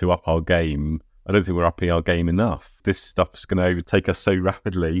having to up our game. I don't think we're upping our game enough. This stuff's going to overtake us so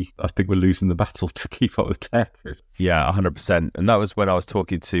rapidly. I think we're losing the battle to keep up with tech. Yeah, 100%. And that was when I was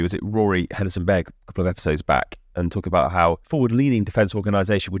talking to, was it Rory Henderson-Begg a couple of episodes back, and talk about how forward-leaning defence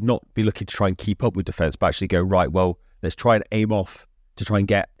organisation would not be looking to try and keep up with defence, but actually go, right, well, let's try and aim off to try and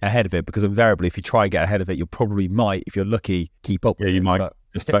get ahead of it, because invariably if you try and get ahead of it, you probably might, if you're lucky, keep up with it. You might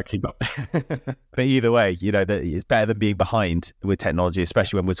just about keep up. But either way, it's better than being behind with technology,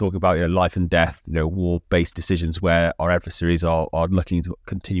 especially when we're talking about life and death, war-based decisions where our adversaries are looking to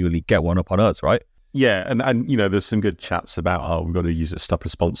continually get one up on us, right? Yeah, and there's some good chats about, we've got to use this stuff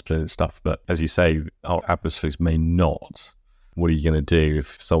responsibly and stuff, but as you say, our adversaries may not. What are you going to do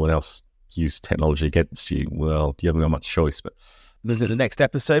if someone else used technology against you? Well, you haven't got much choice, but... The next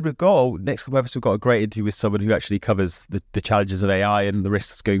episode we've got a great interview with someone who actually covers the challenges of AI and the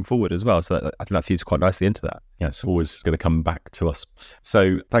risks going forward as well. So I think that feeds quite nicely into that. Yeah, it's always going to come back to us.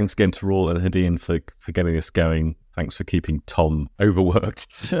 So thanks again to Royal and Hadian for getting us going. Thanks for keeping Tom overworked.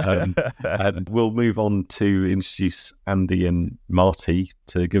 And we'll move on to introduce Andy and Marty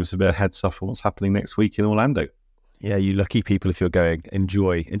to give us a bit of heads up on what's happening next week in Orlando. Yeah, you lucky people if you're going.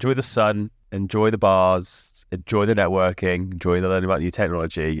 Enjoy the sun, enjoy the bars, enjoy the networking, enjoy the learning about new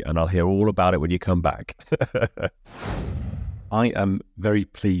technology, and I'll hear all about it when you come back. I am very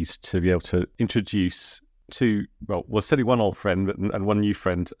pleased to be able to introduce certainly one old friend and one new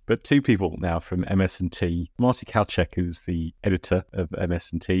friend, but two people now from MS&T. Marty Kalchek, who's the editor of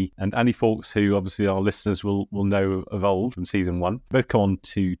MS&T, and Andy Fawkes, who obviously our listeners will know of old from season 1. Both come on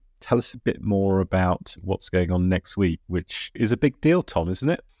to tell us a bit more about what's going on next week, which is a big deal, Tom, isn't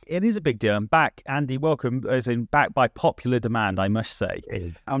it? It is a big deal. I'm back. Andy, welcome. As in back by popular demand, I must say.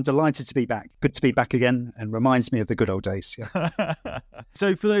 I'm delighted to be back. Good to be back again, and reminds me of the good old days. Yeah.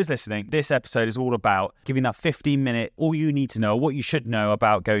 So for those listening, this episode is all about giving that 15-minute, all you need to know, what you should know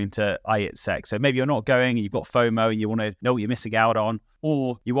about going to ITSEC. So maybe you're not going and you've got FOMO and you want to know what you're missing out on,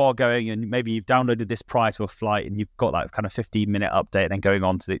 or you are going and maybe you've downloaded this prior to a flight and you've got that kind of 15-minute update and then going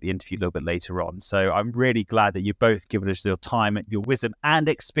on to the interview a little bit later on. So I'm really glad that you've both given us your time, your wisdom and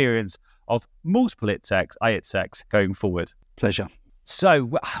experience of multiple ITSECs going forward. Pleasure. So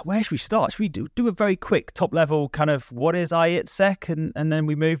where should we start? Should we do a very quick top level kind of what is ITSEC, and then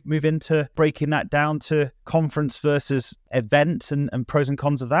we move into breaking that down to conference versus event and pros and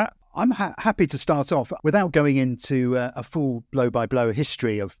cons of that? I'm happy to start off without going into a full blow-by-blow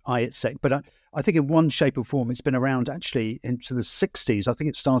history of ITSEC, but I think in one shape or form it's been around actually into the 60s. I think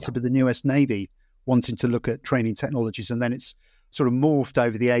it started with the US Navy wanting to look at training technologies, and then it's sort of morphed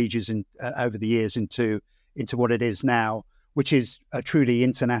over the ages and over the years into what it is now, which is a truly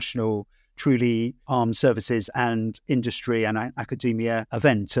international, truly armed services and industry and academia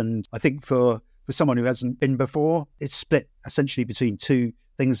event. And I think for someone who hasn't been before, it's split essentially between two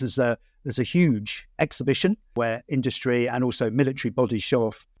things. There's a huge exhibition where industry and also military bodies show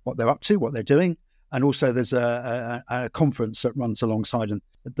off what they're up to, what they're doing. And also there's a conference that runs alongside. And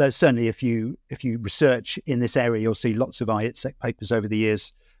there's certainly, if you research in this area, you'll see lots of ITSEC papers over the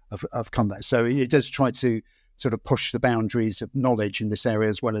years have come there. So it does try to sort of push the boundaries of knowledge in this area,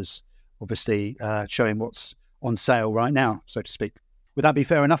 as well as obviously showing what's on sale right now, so to speak. Would that be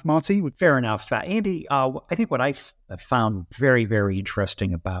fair enough, Marty? Fair enough. Andy, I think what I've found very, very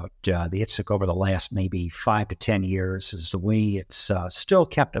interesting about the ITSEC over the last maybe 5 to 10 years is the way it's still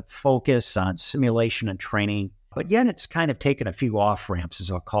kept a focus on simulation and training, but yet it's kind of taken a few off-ramps, as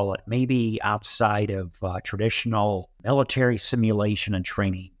I'll call it, maybe outside of traditional military simulation and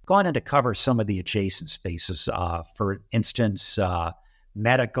training, gone in to cover some of the adjacent spaces. For instance,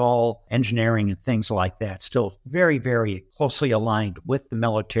 medical, engineering, and things like that, still very, very closely aligned with the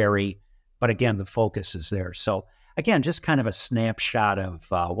military. But again, the focus is there. So again, just kind of a snapshot of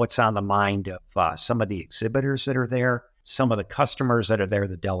what's on the mind of some of the exhibitors that are there, some of the customers that are there,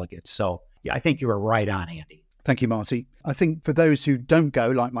 the delegates. So yeah, I think you were right on, Andy. Thank you, Marty. I think for those who don't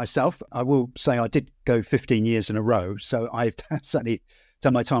go, like myself, I will say I did go 15 years in a row. So I've certainly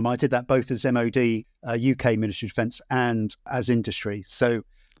done my time. I did that both as MOD, UK Ministry of Defence, and as industry. So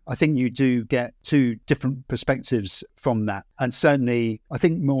I think you do get two different perspectives from that. And certainly, I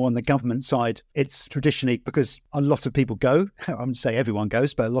think more on the government side, it's traditionally because a lot of people go. I wouldn't say everyone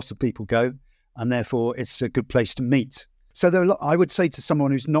goes, but a lot of people go. And therefore, it's a good place to meet. So there are I would say to someone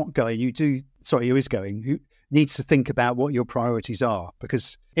who's not going, who is going, who needs to think about what your priorities are.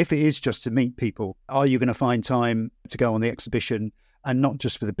 Because if it is just to meet people, are you going to find time to go on the exhibition? And not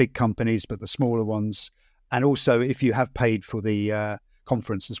just for the big companies, but the smaller ones. And also, if you have paid for the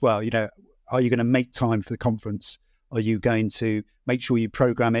conference as well, are you going to make time for the conference? Are you going to make sure you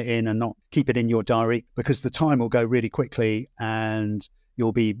program it in and not keep it in your diary? Because the time will go really quickly and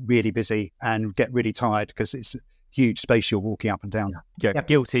you'll be really busy and get really tired because it's a huge space you're walking up and down. Yeah,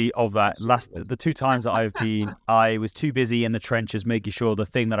 guilty of that. The 2 times that I've been, I was too busy in the trenches making sure the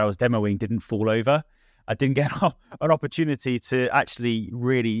thing that I was demoing didn't fall over. I didn't get an opportunity to actually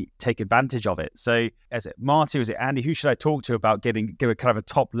really take advantage of it. So is it Marty, was it Andy? Who should I talk to about give a kind of a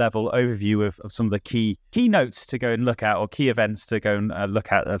top level overview of some of the keynotes to go and look at or key events to go and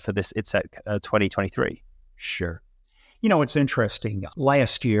look at for this ITSEC 2023? Sure. It's interesting.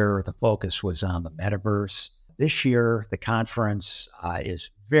 Last year, the focus was on the Metaverse. This year, the conference is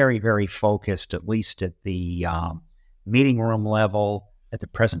very, very focused, at least at the meeting room level, at the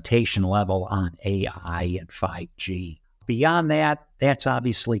presentation level, on AI and 5G. Beyond that, that's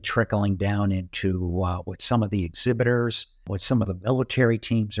obviously trickling down into what some of the exhibitors, what some of the military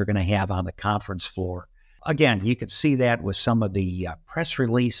teams are going to have on the conference floor. Again, you can see that with some of the press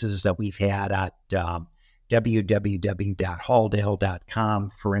releases that we've had at www.halldale.com.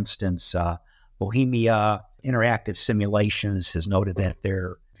 For instance, Bohemia Interactive Simulations has noted that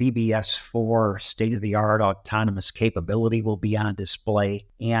their VBS4 state-of-the-art autonomous capability will be on display.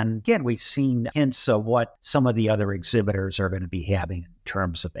 And again, we've seen hints of what some of the other exhibitors are going to be having in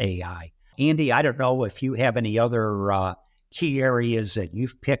terms of AI. Andy, I don't know if you have any other key areas that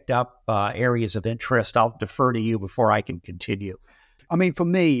you've picked up, areas of interest. I'll defer to you before I can continue. I mean, for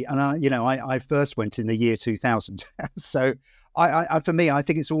me, and I first went in the year 2000. So for me, I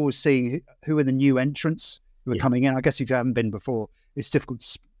think it's always seeing who are the new entrants who are coming in. I guess if you haven't been before, it's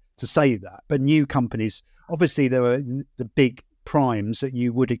difficult to say that. But new companies, obviously there are the big primes that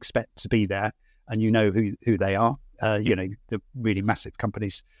you would expect to be there, and who they are, the really massive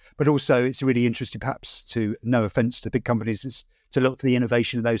companies. But also it's really interesting, perhaps, to no offense to big companies, is to look for the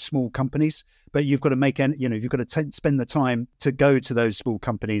innovation of those small companies. But you've got to you've got to spend the time to go to those small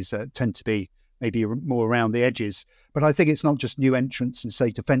companies that tend to be maybe more around the edges. But I think it's not just new entrants and,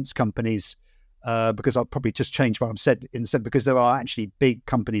 say, defense companies, because I'll probably just change what I've said in the sense, because there are actually big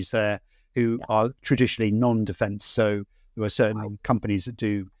companies there who are traditionally non-defense. So there are certain companies that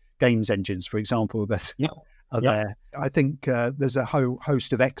do games engines, for example, that are there. I think there's a whole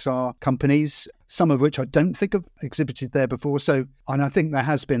host of XR companies, some of which I don't think have exhibited there before. And I think there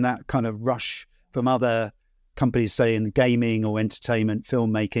has been that kind of rush from other companies, say in gaming or entertainment,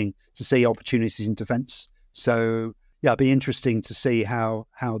 filmmaking, to see opportunities in defense. So it'd be interesting to see how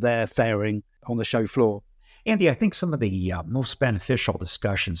they're faring on the show floor. Andy, I think some of the most beneficial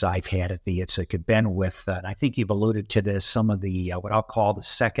discussions I've had at the ITSEC have been with, and I think you've alluded to this, some of the what I'll call the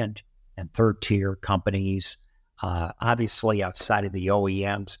second and third tier companies, obviously outside of the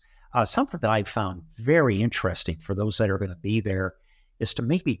OEMs. Something that I've found very interesting for those that are going to be there is to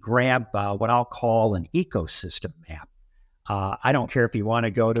maybe grab what I'll call an ecosystem map. I don't care if you want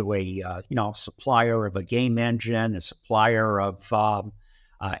to go to a supplier of a game engine, a supplier of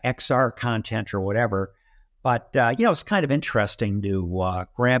XR content or whatever. But, it's kind of interesting to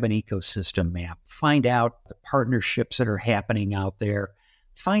grab an ecosystem map, find out the partnerships that are happening out there,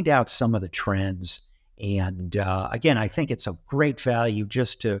 find out some of the trends. And again, I think it's a great value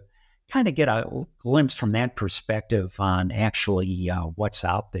just to kind of get a glimpse from that perspective on actually what's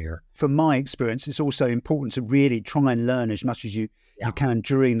out there. From my experience, it's also important to really try and learn as much as you can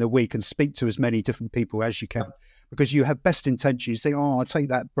during the week and speak to as many different people as you can, because you have best intentions. You think, I'll take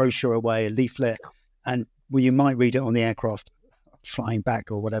that brochure away, a leaflet, and you might read it on the aircraft flying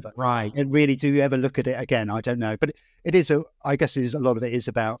back or whatever. Right. And really, do you ever look at it again? I don't know. But I guess a lot of it is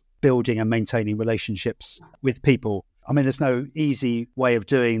about building and maintaining relationships with people. I mean, there's no easy way of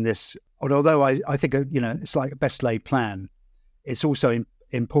doing this. Although I think, it's like a best laid plan. It's also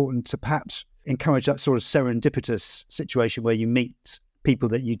important to perhaps encourage that sort of serendipitous situation where you meet people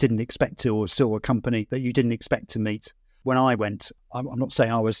that you didn't expect to, or saw a company that you didn't expect to meet. When I went, I'm not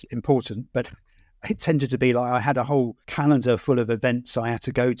saying I was important, but it tended to be like I had a whole calendar full of events I had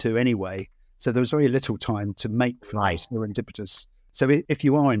to go to anyway. So there was very little time to make flights serendipitous. So if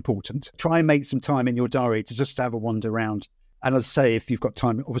you are important, try and make some time in your diary to just have a wander around. And as I say, if you've got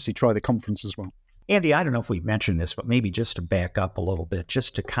time, obviously try the conference as well. Andy, I don't know if we've mentioned this, but maybe just to back up a little bit,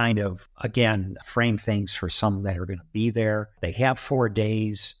 just to kind of, again, frame things for some that are going to be there. They have 4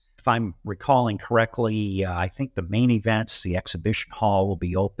 days. If I'm recalling correctly, I think the main events, the exhibition hall, will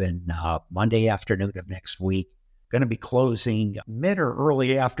be open Monday afternoon of next week. Going to be closing mid or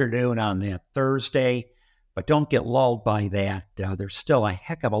early afternoon on that Thursday. But don't get lulled by that. There's still a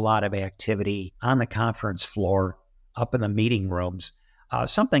heck of a lot of activity on the conference floor, up in the meeting rooms.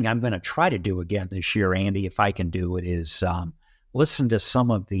 Something I'm going to try to do again this year, Andy, if I can do it, is listen to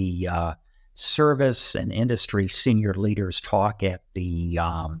some of the service and industry senior leaders talk at the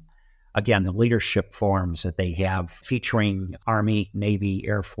leadership forums that they have featuring Army, Navy,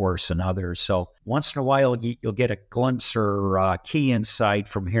 Air Force, and others. So once in a while, you'll get a glimpse or key insight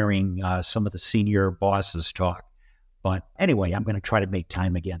from hearing some of the senior bosses talk. But anyway, I'm going to try to make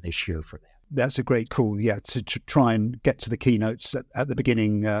time again this year for that. That's a great call, to try and get to the keynotes at the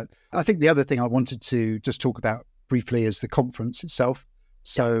beginning. I think the other thing I wanted to just talk about briefly is the conference itself.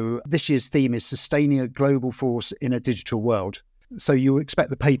 So this year's theme is Sustaining a Global Force in a Digital World. So you expect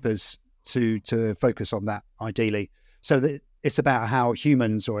the papers to focus on that, ideally. So that it's about how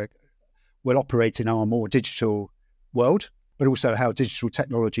humans will operate in our more digital world, but also how digital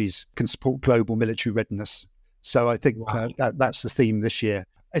technologies can support global military readiness. So I think that's the theme this year.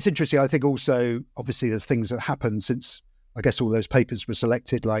 It's interesting. I think also, obviously, there's things that happened since, I guess, all those papers were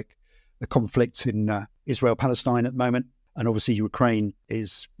selected, like the conflict in Israel-Palestine at the moment. And obviously, Ukraine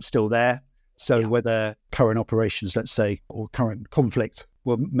is still there. So whether current operations, let's say, or current conflict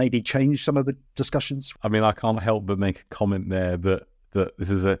will maybe change some of the discussions. I mean, I can't help but make a comment there that this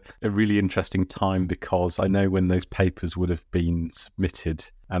is a really interesting time, because I know when those papers would have been submitted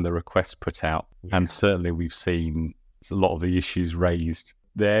and the requests put out, and certainly we've seen a lot of the issues raised.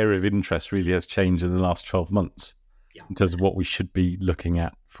 The area of interest really has changed in the last 12 months in terms of what we should be looking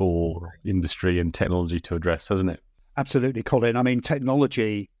at for industry and technology to address, hasn't it? Absolutely, Colin. I mean,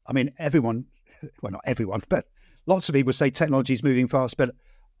 technology, everyone, well, not everyone, but lots of people say technology is moving fast, but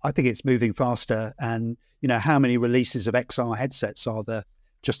I think it's moving faster. And, how many releases of XR headsets are there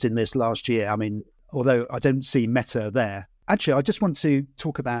just in this last year? I mean, although I don't see Meta there. Actually, I just want to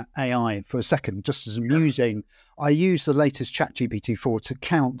talk about AI for a second, just as amusing. I use the latest ChatGPT-4 to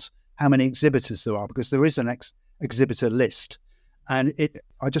count how many exhibitors there are, because there is an exhibitor list. And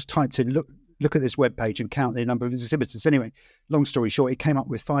I just typed in, look at this webpage and count the number of exhibitors. Anyway, long story short, it came up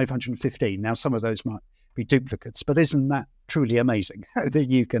with 515. Now, some of those might be duplicates, but isn't that truly amazing that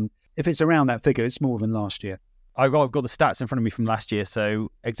you can, if it's around that figure, it's more than last year. I've got the stats in front of me from last year.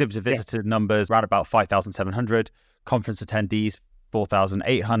 So exhibitor visitor numbers around about 5,700. Conference attendees,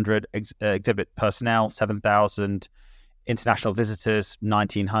 4,800, exhibit personnel, 7,000, international visitors,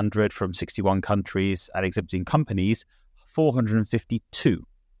 1,900 from 61 countries, and exhibiting companies, 452.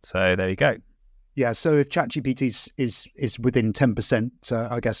 So there you go. Yeah, so if ChatGPT is within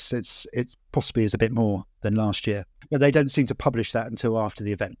 10%, I guess it's possibly is a bit more than last year. But they don't seem to publish that until after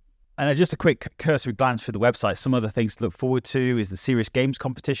the event. And just a quick cursory glance through the website. Some other things to look forward to is the Serious Games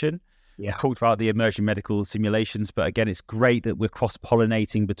competition. Yeah. We've talked about the emerging medical simulations, but again, it's great that we're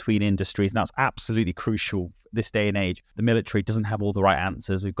cross-pollinating between industries, and that's absolutely crucial this day and age. The military doesn't have all the right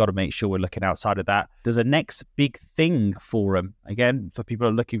answers. We've got to make sure we're looking outside of that. There's a next big thing forum. Again, for people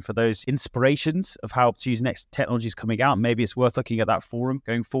who are looking for those inspirations of how to use next technologies coming out, maybe it's worth looking at that forum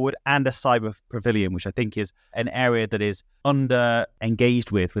going forward, and a cyber pavilion, which I think is an area that is under engaged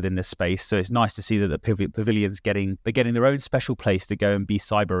within this space. So it's nice to see that the pavilion's getting their own special place to go and be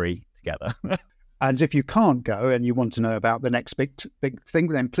cybery together. And if you can't go and you want to know about the next big thing,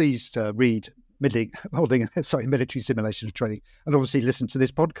 then please read military simulation and training, and obviously listen to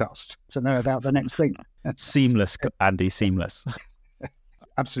this podcast to know about the next thing. Seamless, Andy, seamless.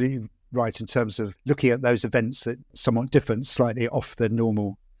 Absolutely right in terms of looking at those events that are somewhat different, slightly off the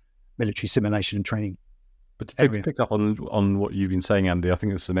normal military simulation and training. But to pick up on what you've been saying, Andy, I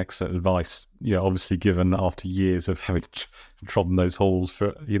think it's some excellent advice. Obviously, given after years of having trodden those halls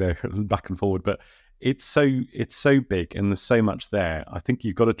for back and forward, but it's so big and there's so much there. I think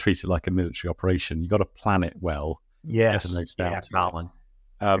you've got to treat it like a military operation. You've got to plan it well. Yes, Colin.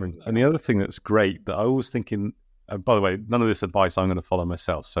 And the other thing that's great that I was thinking. By the way, none of this advice I'm going to follow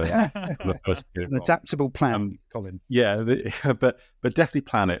myself. So an adaptable plan, Colin. Yeah, but definitely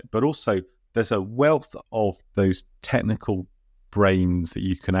plan it. But also, there's a wealth of those technical brains that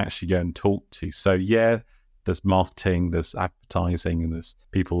you can actually go and talk to. So there's marketing, there's advertising, and there's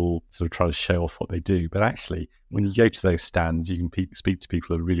people sort of trying to show off what they do. But actually, when you go to those stands, you can speak to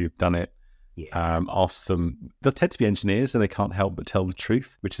people who really have done it. Ask them. They'll tend to be engineers and they can't help but tell the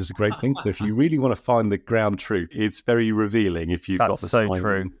truth, which is a great thing. So if you really want to find the ground truth, it's very revealing if you've got the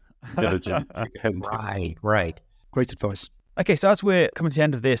time diligence. Right. Great advice. Okay, so as we're coming to the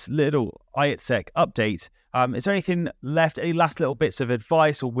end of this little ITSEC update, is there anything left, any last little bits of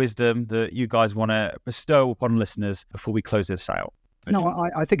advice or wisdom that you guys want to bestow upon listeners before we close this out? No,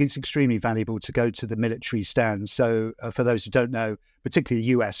 I think it's extremely valuable to go to the military stands. So for those who don't know, particularly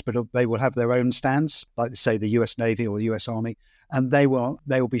the US, but they will have their own stands, like say the US Navy or the US Army, and they will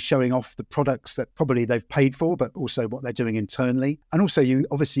be showing off the products that probably they've paid for, but also what they're doing internally. And also you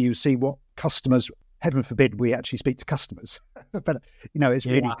see what customers, heaven forbid we actually speak to customers, but it's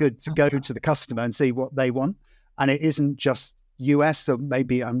really good to go to the customer and see what they want. And it isn't just US, or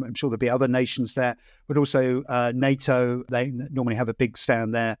maybe I'm sure there'll be other nations there, but also NATO. They normally have a big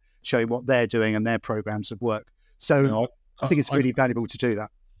stand there showing what they're doing and their programs of work. So I think it's really valuable to do that.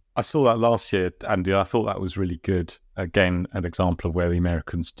 I saw that last year, Andy. I thought that was really good. Again, an example of where the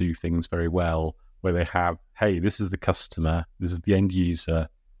Americans do things very well, where they have, hey, this is the customer, this is the end user,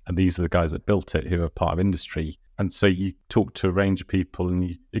 and these are the guys that built it who are part of industry. And so you talk to a range of people and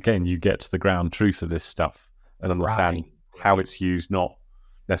you get to the ground truth of this stuff and understand how it's used, not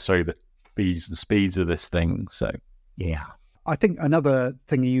necessarily the speeds of this thing. So, I think another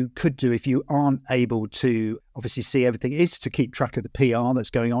thing you could do if you aren't able to obviously see everything is to keep track of the PR that's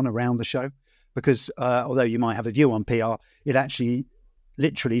going on around the show, because although you might have a view on PR, it actually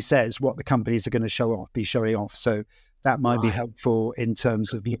literally says what the companies are going to be showing off. So that might be helpful in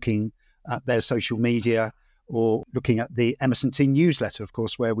terms of looking at their social media or looking at the MS&T newsletter, of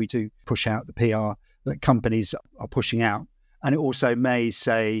course, where we do push out the PR that companies are pushing out. And it also may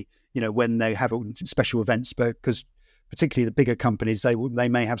say, when they have special events, because particularly the bigger companies, they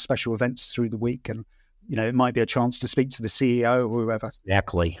may have special events through the week, and it might be a chance to speak to the CEO or whoever.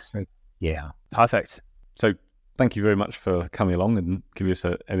 Exactly. So, Perfect. So thank you very much for coming along and giving us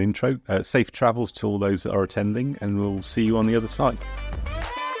an intro. Safe travels to all those that are attending, and we'll see you on the other side.